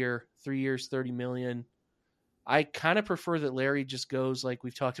per year, 3 years, 30 million. I kind of prefer that Larry just goes like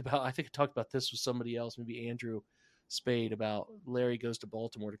we've talked about. I think I talked about this with somebody else, maybe Andrew Spade, about Larry goes to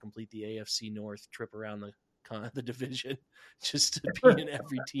Baltimore to complete the AFC North trip around the division just to be in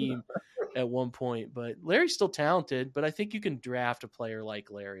every team at one point. But Larry's still talented, but I think you can draft a player like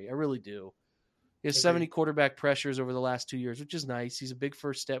Larry. I really do. He has 70 quarterback pressures over the last 2 years, which is nice. He's a big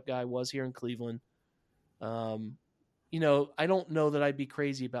first step guy, was here in Cleveland. I don't know that I'd be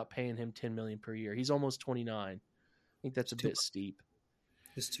crazy about paying him $10 million per year. He's almost 29. I think that's a bit steep.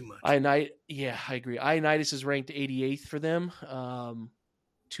 It's too much. I agree. Ioannidis is ranked 88th for them.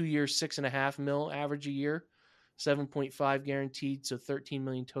 2 years, $6.5 million average a year, 7.5 guaranteed, so 13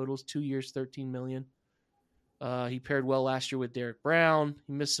 million totals. 2 years, 13 million. He paired well last year with Derek Brown.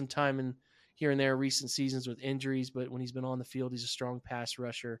 He missed some time in here and there recent seasons with injuries, but when he's been on the field, he's a strong pass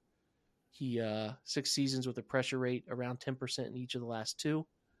rusher. He 6 seasons with a pressure rate around 10% in each of the last 2.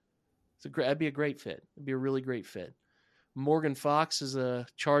 That'd be a great fit. It'd be a really great fit. Morgan Fox is a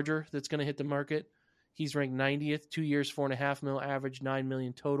Charger that's going to hit the market. He's ranked 90th, 2 years, $4.5 million average, 9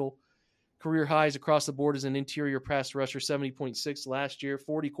 million total. Career highs across the board as an interior pass rusher, 70.6 last year,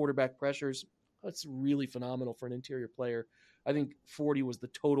 40 quarterback pressures. That's really phenomenal for an interior player. I think 40 was the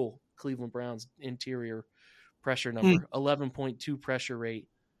total Cleveland Browns interior pressure number, 11.2 pressure rate.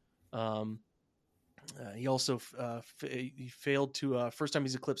 He also he failed to first time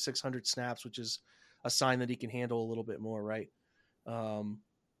he's eclipsed 600 snaps, which is a sign that he can handle a little bit more, right?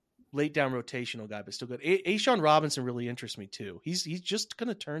 Late down rotational guy, but still good. A'Shawn Robinson really interests me too. He's just going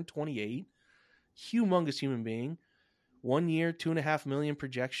to turn 28. Humongous human being. 1 year, $2.5 million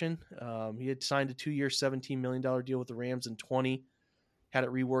projection. He had signed a 2 year, $17 million deal with the Rams in 20. Had it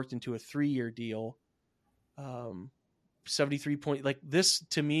reworked into a 3-year deal. 73 point, like this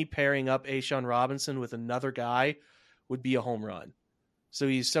to me, pairing up A'Shawn Robinson with another guy would be a home run. So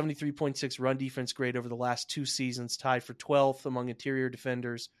he's 73.6 run defense grade over the last 2 seasons, tied for 12th among interior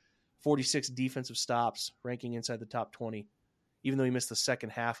defenders, 46 defensive stops, ranking inside the top 20, even though he missed the second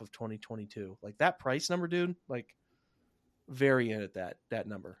half of 2022. Like that price number, dude, like very in at that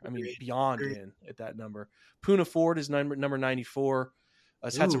number. I mean, beyond in at that number. Poona Ford is number 94.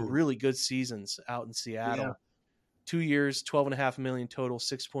 Has had some really good seasons out in Seattle. Yeah. 2 years, $12.5 million total,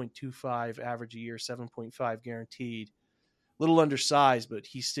 6.25 average a year, 7.5 guaranteed. Little undersized, but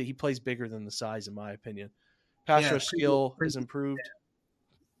he plays bigger than the size, in my opinion. Pass rush skill has improved.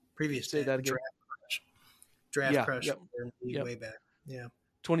 Previous say that again. Draft crush. Way back. Yeah.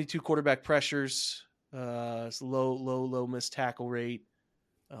 22 quarterback pressures. Low missed tackle rate.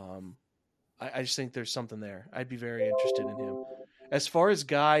 I just think there's something there. I'd be very interested in him. As far as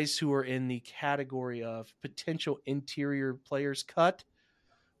guys who are in the category of potential interior players cut,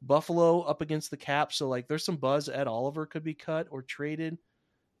 Buffalo up against the cap. So like there's some buzz. Ed Oliver could be cut or traded.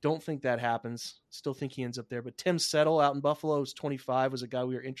 Don't think that happens. Still think he ends up there. But Tim Settle out in Buffalo is 25, was a guy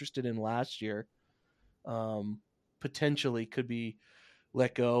we were interested in last year. Potentially could be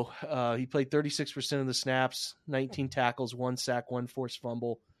let go. He played 36% of the snaps, 19 tackles, 1 sack, 1 forced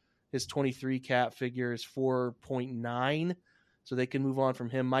fumble. His 23 cap figure is 4.9, so they can move on from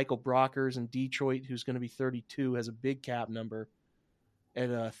him. Michael Brockers in Detroit, who's going to be 32, has a big cap number at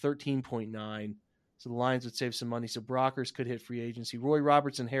 13.9. So the Lions would save some money. So Brockers could hit free agency. Roy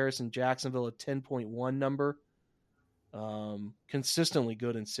Robertson Harris in Jacksonville, a 10.1 number. Consistently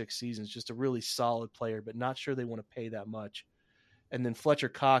good in 6 seasons. Just a really solid player, but not sure they want to pay that much. And then Fletcher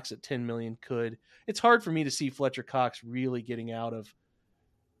Cox at $10 million could. It's hard for me to see Fletcher Cox really getting out of,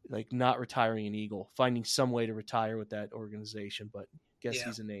 like, not retiring an Eagle, finding some way to retire with that organization. But guess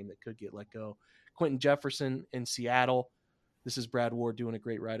he's a name that could get let go. Quentin Jefferson in Seattle. This is Brad Ward doing a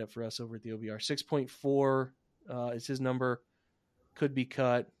great write-up for us over at the OBR. 6.4 is his number. Could be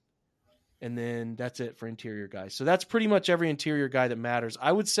cut. And then that's it for interior guys. So that's pretty much every interior guy that matters.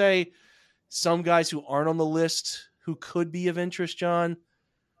 I would say some guys who aren't on the list who could be of interest, John.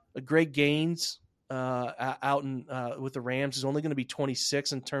 Greg Gaines out in with the Rams is only going to be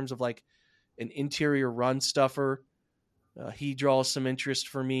 26 in terms of like an interior run stuffer. He draws some interest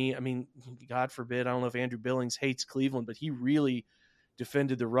for me. I mean, God forbid, I don't know if Andrew Billings hates Cleveland, but he really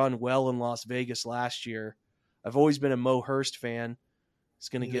defended the run well in Las Vegas last year. I've always been a Mo Hurst fan. He's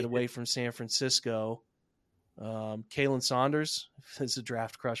going to get away from San Francisco. Kalen Saunders is a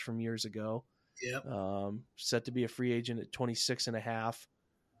draft crush from years ago. Yep. Set to be a free agent at 26.5.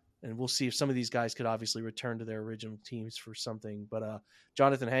 And we'll see if some of these guys could obviously return to their original teams for something. But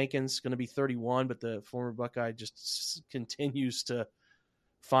Jonathan Hankins going to be 31, but the former Buckeye just continues to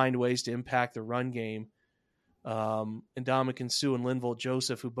find ways to impact the run game. And Ndamukong Suh and Linval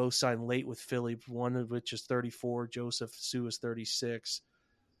Joseph, who both signed late with Philly, one of which is 34, Joseph Suh is 36.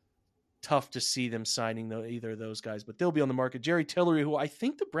 Tough to see them signing either of those guys, but they'll be on the market. Jerry Tillery, who I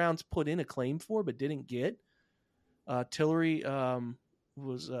think the Browns put in a claim for but didn't get. Tillery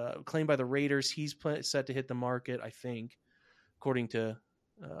was claimed by the Raiders. He's set to hit the market, I think, according to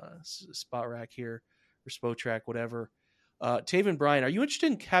Spot Rack here, or Spotrac, whatever. Taven Bryan, are you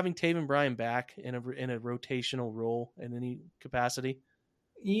interested in having Taven Bryan back in a rotational role in any capacity?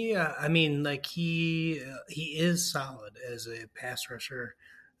 Yeah, I mean, like he is solid as a pass rusher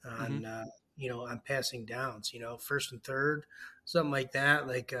on on passing downs. First and third, something like that.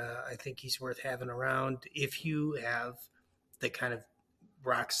 Like I think he's worth having around if you have the kind of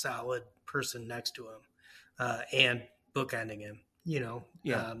rock solid person next to him and bookending him.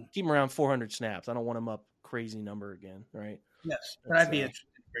 Keep him around 400 snaps. I don't want him up crazy number again, right? Yes, but I'd be interested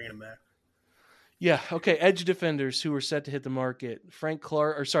in bringing him back. Yeah, okay. Edge defenders who are set to hit the market.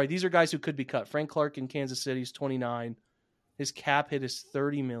 These are guys who could be cut. Frank Clark in Kansas City is 29. His cap hit is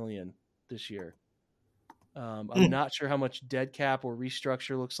 $30 million this year. I'm not sure how much dead cap or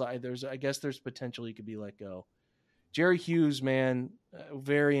restructure looks like. I guess there's potential he could be let go. Jerry Hughes, man,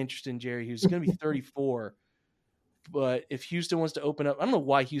 very interested in Jerry Hughes. He's going to be 34. But if Houston wants to open up, I don't know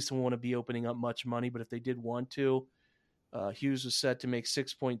why Houston would want to be opening up much money, but if they did want to, Hughes was set to make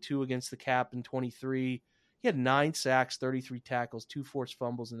 6.2 against the cap in 23. He had 9 sacks, 33 tackles, 2 forced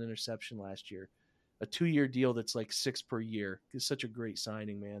fumbles, and interception last year. A 2-year deal that's like 6 per year. It's such a great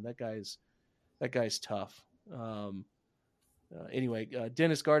signing, man. That guy's tough. Anyway,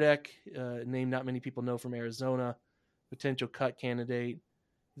 Dennis Gardeck, name not many people know from Arizona, potential cut candidate.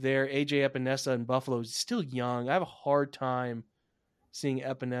 There, AJ Epinesa in Buffalo is still young. I have a hard time seeing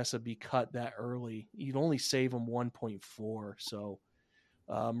Epinesa be cut that early. You'd only save him 1.4. So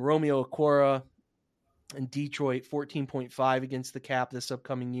Romeo Okwara in Detroit, 14.5 against the cap this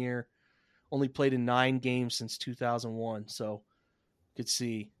upcoming year. Only played in 9 games since 2001. So could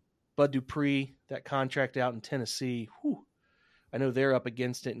see. Bud Dupree, that contract out in Tennessee. Whew, I know they're up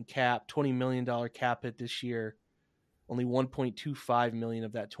against it in cap. $20 million cap hit this year. Only $1.25 million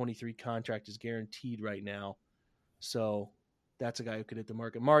of that 23 contract is guaranteed right now. So that's a guy who could hit the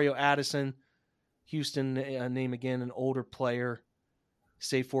market. Mario Addison, Houston, name again, an older player,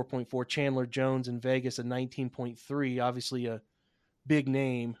 save 4.4. Chandler Jones in Vegas at 19.3, obviously a big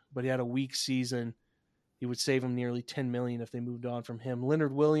name, but he had a weak season. He would save him nearly $10 million if they moved on from him.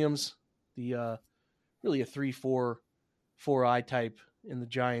 Leonard Williams, the really a 3-4-4-eye type in the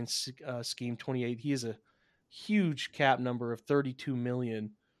Giants scheme, 28. He is a huge cap number of $32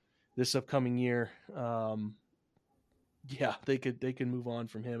 million this upcoming year. They could move on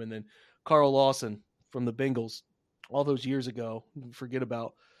from him. And then Carl Lawson from the Bengals all those years ago, forget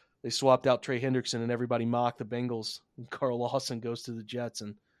about, they swapped out Trey Hendrickson and everybody mocked the Bengals. And Carl Lawson goes to the Jets,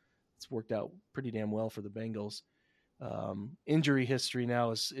 and it's worked out pretty damn well for the Bengals. Injury history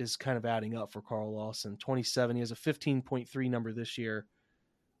now is kind of adding up for Carl Lawson. 27, he has a 15.3 number this year.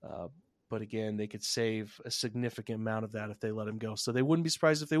 But again, they could save a significant amount of that if they let him go. So they wouldn't be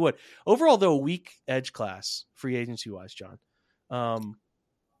surprised if they would. Overall, though, a weak edge class, free agency-wise, John.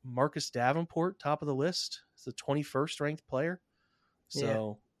 Marcus Davenport, top of the list. He's the 21st ranked player.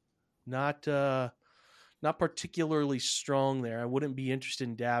 So not particularly strong there. I wouldn't be interested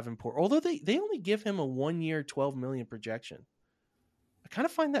in Davenport. Although they only give him a 1 year, $12 million projection. I kind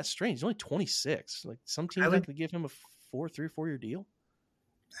of find that strange. He's only 26. Like some teams not going to give him a 3 or 4 year deal.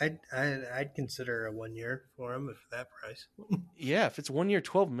 I'd consider a 1 year for him for that price. Yeah, if it's 1 year,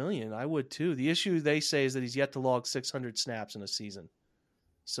 $12 million, I would too. The issue they say is that he's yet to log 600 snaps in a season,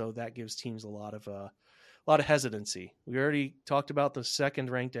 so that gives teams a lot of hesitancy. We already talked about the second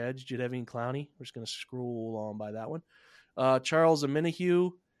ranked edge, Jadeveon Clowney. We're just going to scroll on by that one. Charles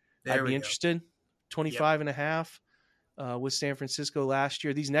Omenihu, I'd be interested. 25 and a half with San Francisco last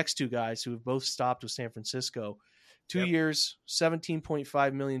year. These next two guys who have both stopped with San Francisco. 2 years,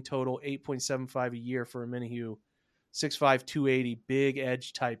 $17.5 million total, $8.75 a year for Omenihu, 6'5", 280, big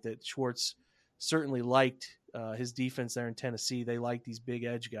edge type that Schwartz certainly liked his defense there in Tennessee. They like these big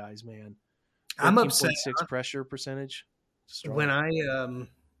edge guys, man. I'm upset. 6 pressure percentage. Strong. When I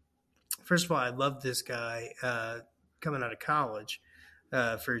first of all, I love this guy coming out of college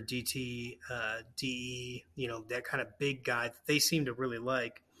for DE, that kind of big guy that they seem to really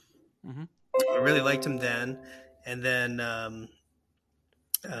like. Mm-hmm. I really liked him then. And then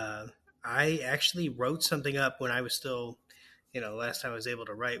I actually wrote something up when I was still, last time I was able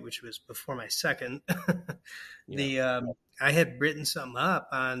to write, which was before my second. I had written something up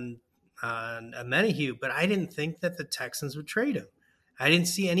on Omenihu, but I didn't think that the Texans would trade him. I didn't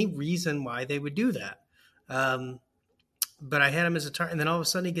see any reason why they would do that. But I had him as a target, and then all of a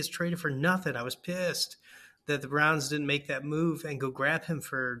sudden he gets traded for nothing. I was pissed that the Browns didn't make that move and go grab him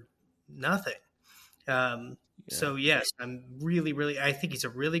for nothing. So yes, I'm really, I think he's a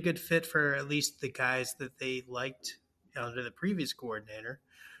really good fit for at least the guys that they liked under the previous coordinator.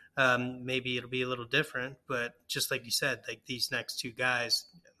 Maybe it'll be a little different, but just like you said, like these next two guys,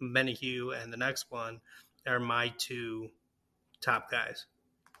 Omenihu and the next one, are my two top guys.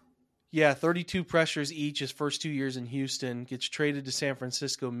 Yeah, 32 pressures each his first 2 years in Houston. Gets traded to San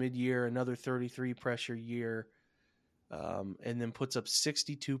Francisco mid-year, another 33 pressure year. And then puts up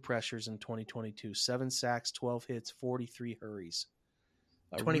 62 pressures in 2022, 7 sacks, 12 hits, 43 hurries.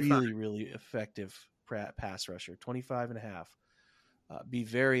 A really, really effective pass rusher, 25 and a half. Be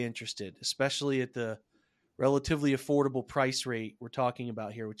very interested, especially at the relatively affordable price rate we're talking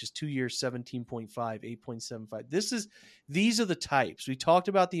about here, which is 2 years, 17.5, 8.75. These are the types. We talked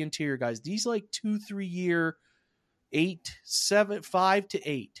about the interior guys. These like 2-3 year, 8, 7, 5 to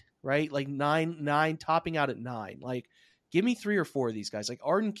 8. Right? Like 9, topping out at 9. Like, give me 3 or 4 of these guys. Like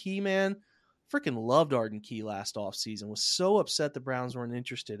Arden Key, man, freaking loved Arden Key last offseason. Was so upset the Browns weren't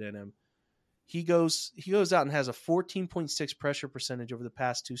interested in him. He goes out and has a 14.6 pressure percentage over the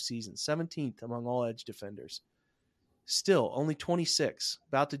past 2 seasons, 17th among all edge defenders. Still, only 26,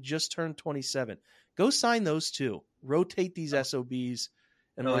 about to just turn 27. Go sign those two. Rotate these SOBs,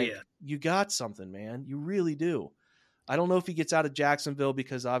 and you got something, man. You really do. I don't know if he gets out of Jacksonville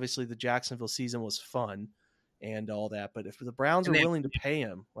because obviously the Jacksonville season was fun and all that. But if the Browns are willing to pay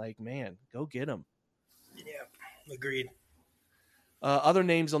him, like, man, go get him. Yeah, agreed. Other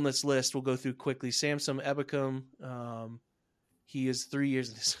names on this list we'll go through quickly. Samson Ebukam. He is 3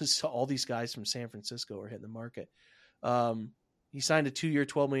 years. All these guys from San Francisco are hitting the market. He signed a 2-year,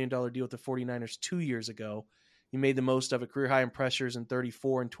 $12 million deal with the 49ers 2 years ago. He made the most of it. Career high in pressures in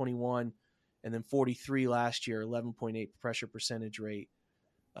 34 and 21. And then 43 last year, 11.8 pressure percentage rate.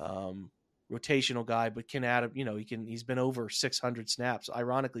 Rotational guy, but can add, he's been over 600 snaps.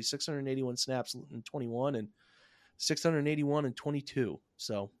 Ironically, 681 snaps in 21 and 681 in 22.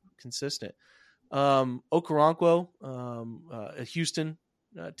 So consistent. Okoronkwo, a Houston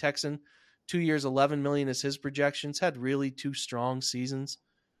Texan, 2 years, $11 million is his projections. Had really 2 strong seasons.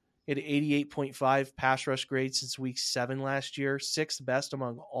 He had 88.5 pass rush grade since week 7 last year, 6th best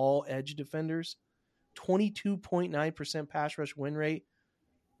among all edge defenders, 22.9% pass rush win rate,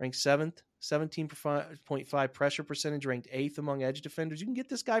 ranked 7th, 17.5 pressure percentage, ranked 8th among edge defenders. You can get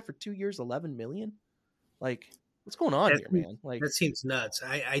this guy for 2 years, $11 million. Like, what's going on here, man? Like, that seems nuts.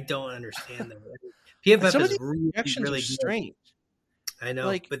 I don't understand that. PFF some is of these really are strange. I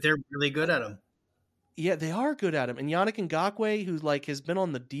know, but they're really good at them. Yeah, they are good at him. And Yannick Ngakoue, who has been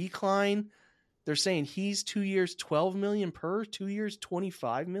on the decline, they're saying he's 2 years, $12 million per, 2 years,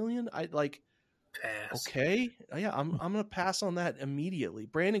 $25 million. Pass. Okay. Yeah, I'm going to pass on that immediately.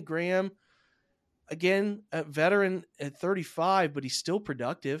 Brandon Graham, Again, a veteran at 35, but he's still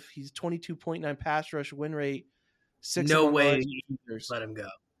productive. He's 22.9 pass rush win rate, 6 No among way RSPers. let him go.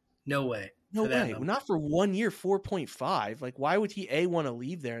 No way. No for that way. number. Not for 1 year, 4.5. Like, why would he want to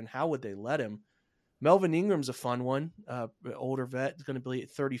leave there, and how would they let him? Melvin Ingram's a fun one. Older vet is going to be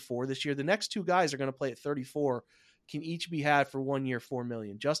at 34 this year. The next two guys are going to play at 34. Can each be had for 1 year, $4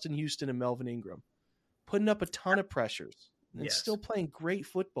 million. Justin Houston and Melvin Ingram, putting up a ton of pressures and still playing great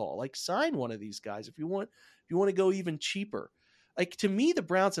football. Like, sign one of these guys if you want. If you want to go even cheaper. Like, to me, the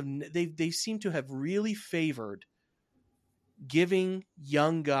Browns they seem to have really favored giving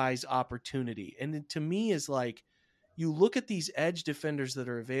young guys opportunity. And to me is like, you look at these edge defenders that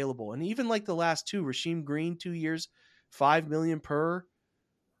are available, and even like the last two, Rasheem Green, 2 years, $5 million per,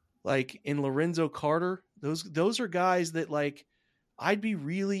 like, in Lorenzo Carter, those are guys that, like, I'd be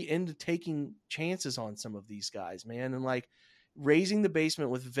really into taking chances on some of these guys, man. And like raising the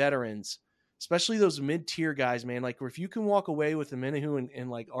basement with veterans, especially those mid-tier guys, man. Like, if you can walk away with Amenahu and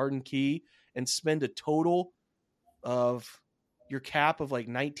like Arden Key and spend a total of your cap of like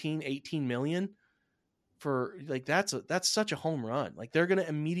 19, 18 million for, like, that's such a home run. Like, they're going to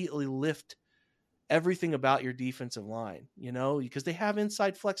immediately lift everything about your defensive line, because they have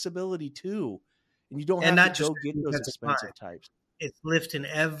inside flexibility too. And you don't have not to just go get those expensive types. It's lifting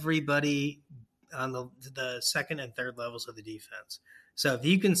everybody on the second and third levels of the defense. So if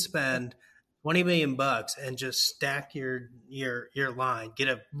you can spend $20 million and just stack your line, get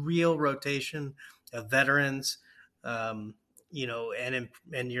a real rotation of veterans, and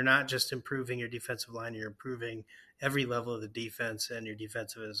you're not just improving your defensive line, you're improving every level of the defense and your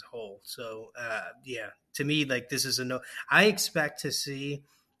defensive as a whole. So to me, like, this is a no. I expect to see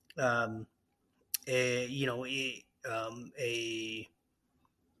a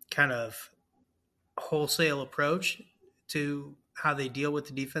kind of wholesale approach to how they deal with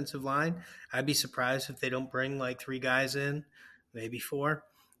the defensive line. I'd be surprised if they don't bring like three guys in, maybe four.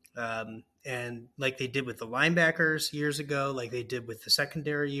 And like they did with the linebackers years ago, like they did with the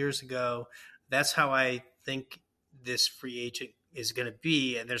secondary years ago. That's how I think this free agent is going to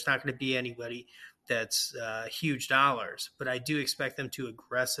be. And there's not going to be anybody that's huge dollars, but I do expect them to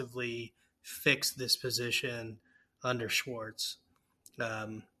aggressively fix this position under Schwartz.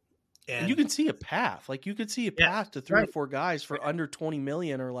 And you can see a path. Like, you could see a path to three or four guys for under 20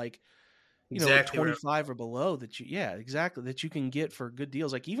 million, or like, like 25 or below that that you can get for good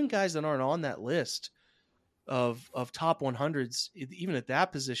deals. Like, even guys that aren't on that list of top 100s, even at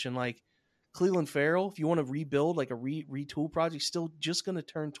that position, like Cleveland Farrell, if you want to rebuild like a retool project, still just going to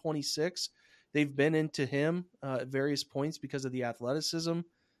turn 26. They've been into him at various points because of the athleticism.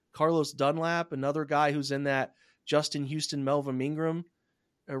 Carlos Dunlap, another guy who's in that Justin Houston, Melvin Ingram,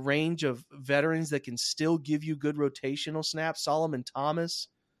 a range of veterans that can still give you good rotational snaps. Solomon Thomas,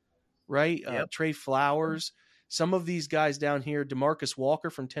 right? Trey Flowers. Some of these guys down here, DeMarcus Walker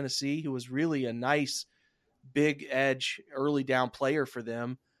from Tennessee, who was really a nice big edge early down player for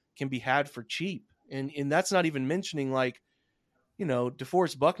them, can be had for cheap. And that's not even mentioning, like,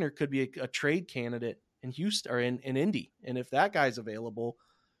 DeForest Buckner could be a trade candidate in Houston or in Indy. And if that guy's available,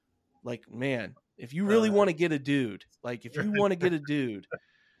 like, man, if you really want to get a dude,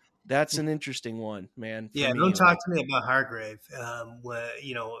 that's an interesting one, man. For me. Don't talk to me about Hargrave.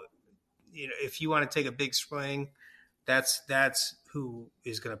 If you want to take a big swing, that's who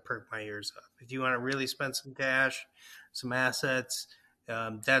is going to perk my ears up. If you want to really spend some cash, some assets,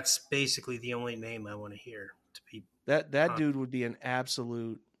 that's basically the only name I want to hear. To be that dude would be an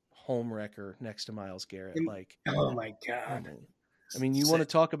absolute home wrecker next to Myles Garrett. Like, oh my god! I mean, you want to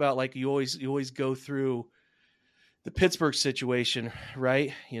talk about, like, you always go through the Pittsburgh situation,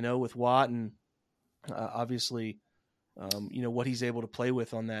 right? With Watt and obviously, what he's able to play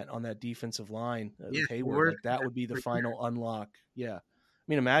with on that defensive line with Hayward. Like, that would be the final unlock. Yeah. I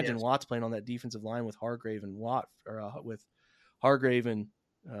mean, imagine Watt's playing on that defensive line with Hargrave and Watt, or with Hargrave and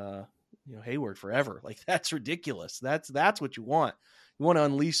Hayward forever. Like, that's ridiculous. That's what you want. You want to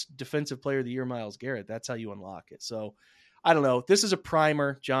unleash Defensive Player of the Year Myles Garrett. That's how you unlock it. So I don't know. This is a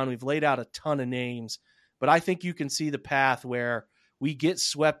primer, John. We've laid out a ton of names, but I think you can see the path where we get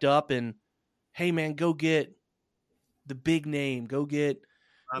swept up and, hey, man, go get the big name. Go get,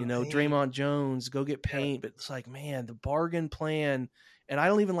 Draymond Jones. Go get Paint. But it's like, man, the bargain plan, and I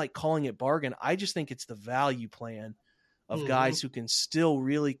don't even like calling it bargain. I just think it's the value plan of guys who can still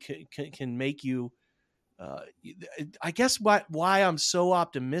really can make you. I guess why I'm so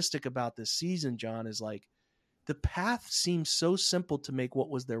optimistic about this season, John, is like the path seems so simple to make what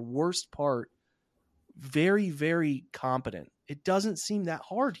was their worst part very, very competent. It doesn't seem that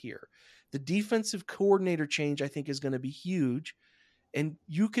hard here. The defensive coordinator change, I think, is going to be huge. And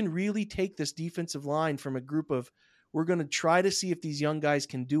you can really take this defensive line from a group of, we're going to try to see if these young guys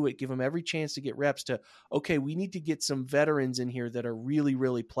can do it, give them every chance to get reps, to, okay, we need to get some veterans in here that are really,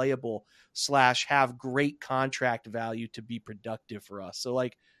 really playable / have great contract value to be productive for us. So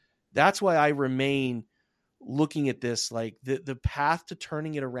like, that's why I remain looking at this, like the path to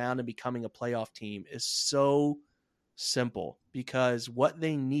turning it around and becoming a playoff team is so simple, because what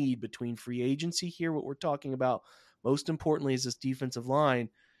they need between free agency here, what we're talking about most importantly is this defensive line,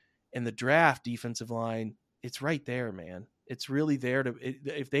 and the draft defensive line. It's right there, man. It's really there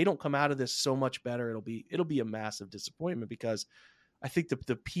if they don't come out of this so much better, it'll be a massive disappointment, because I think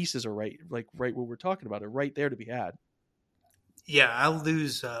the pieces are right what we're talking about are right there to be had. Yeah, I'll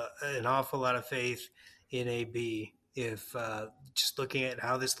lose an awful lot of faith in AB if just looking at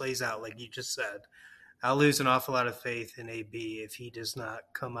how this lays out, like you just said, I'll lose an awful lot of faith in AB if he does not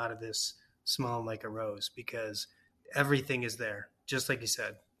come out of this smelling like a rose, because everything is there. Just like you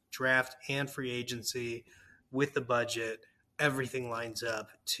said, draft and free agency with the budget, everything lines up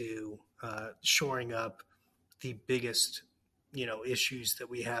to shoring up the biggest, issues that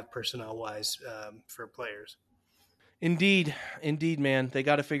we have personnel wise for players. Indeed, man. They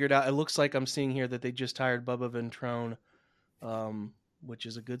got to figure it out. It looks like I'm seeing here that they just hired Bubba Ventrone, which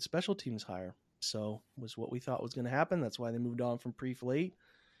is a good special teams hire. So was what we thought was going to happen. That's why they moved on from Pre-Flate.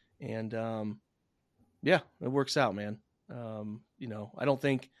 And yeah, it works out, man. I don't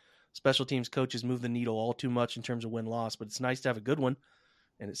think special teams coaches move the needle all too much in terms of win-loss, but it's nice to have a good one.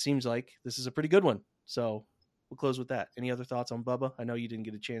 And it seems like this is a pretty good one. So we'll close with that. Any other thoughts on Bubba? I know you didn't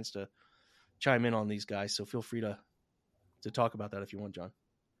get a chance to chime in on these guys, so feel free to talk about that if you want, John.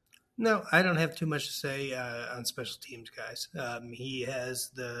 No, I don't have too much to say on special teams guys. He has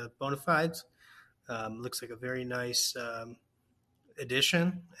the bona fides. Looks like a very nice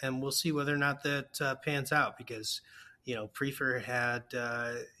addition, and we'll see whether or not that pans out, because Prefer had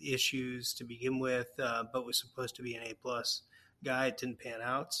issues to begin with, but was supposed to be an A+ guy. It didn't pan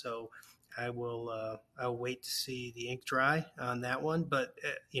out, so I'll wait to see the ink dry on that one. But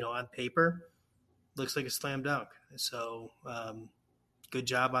on paper, looks like a slam dunk. So good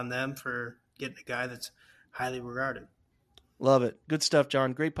job on them for getting a guy that's highly regarded. Love it. Good stuff,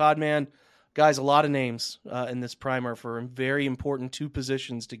 John. Great pod, man. Guys, a lot of names in this primer for very important 2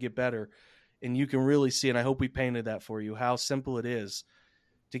 positions to get better. And you can really see, and I hope we painted that for you, how simple it is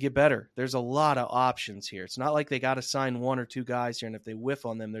to get better. There's a lot of options here. It's not like they got to sign 1 or 2 guys here, and if they whiff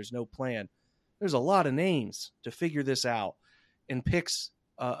on them, there's no plan. There's a lot of names to figure this out, and picks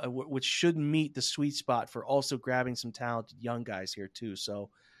which should meet the sweet spot for also grabbing some talented young guys here too. So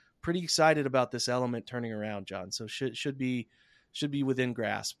pretty excited about this element turning around, John. So should be within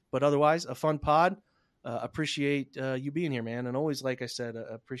grasp. But otherwise, a fun pod. Appreciate you being here, man. And always, like I said,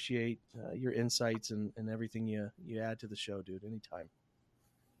 appreciate your insights and everything you add to the show, dude. Anytime.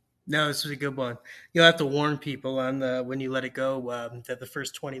 No, this was a good one. You'll have to warn people on when you let it go that the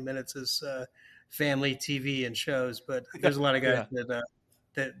first 20 minutes is family TV and shows, but there's a lot of guys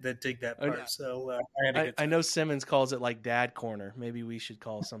that dig that part. So I know Simmons calls it like Dad Corner. Maybe we should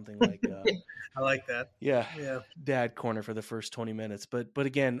call something like I like that. Yeah, Dad Corner for the first 20 minutes. But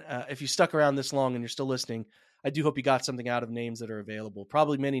again, if you stuck around this long and you're still listening, I do hope you got something out of names that are available.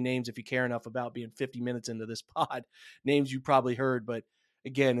 Probably many names, if you care enough about being 50 minutes into this pod, names you probably heard. But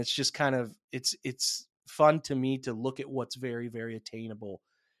again, it's just kind of it's fun to me to look at what's very, very attainable.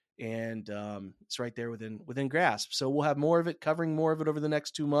 And it's right there within grasp. So we'll have covering more of it over the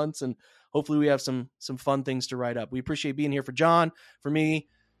next 2 months, and hopefully we have some fun things to write up. We appreciate being here for John, for me,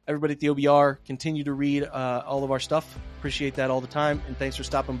 everybody at the OBR. Continue to read all of our stuff. Appreciate that all the time, and thanks for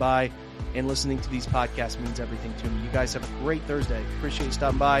stopping by and listening to these podcasts. Means everything to me. You guys have a great Thursday. Appreciate you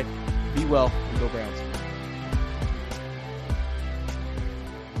stopping by. Be well, and go Browns.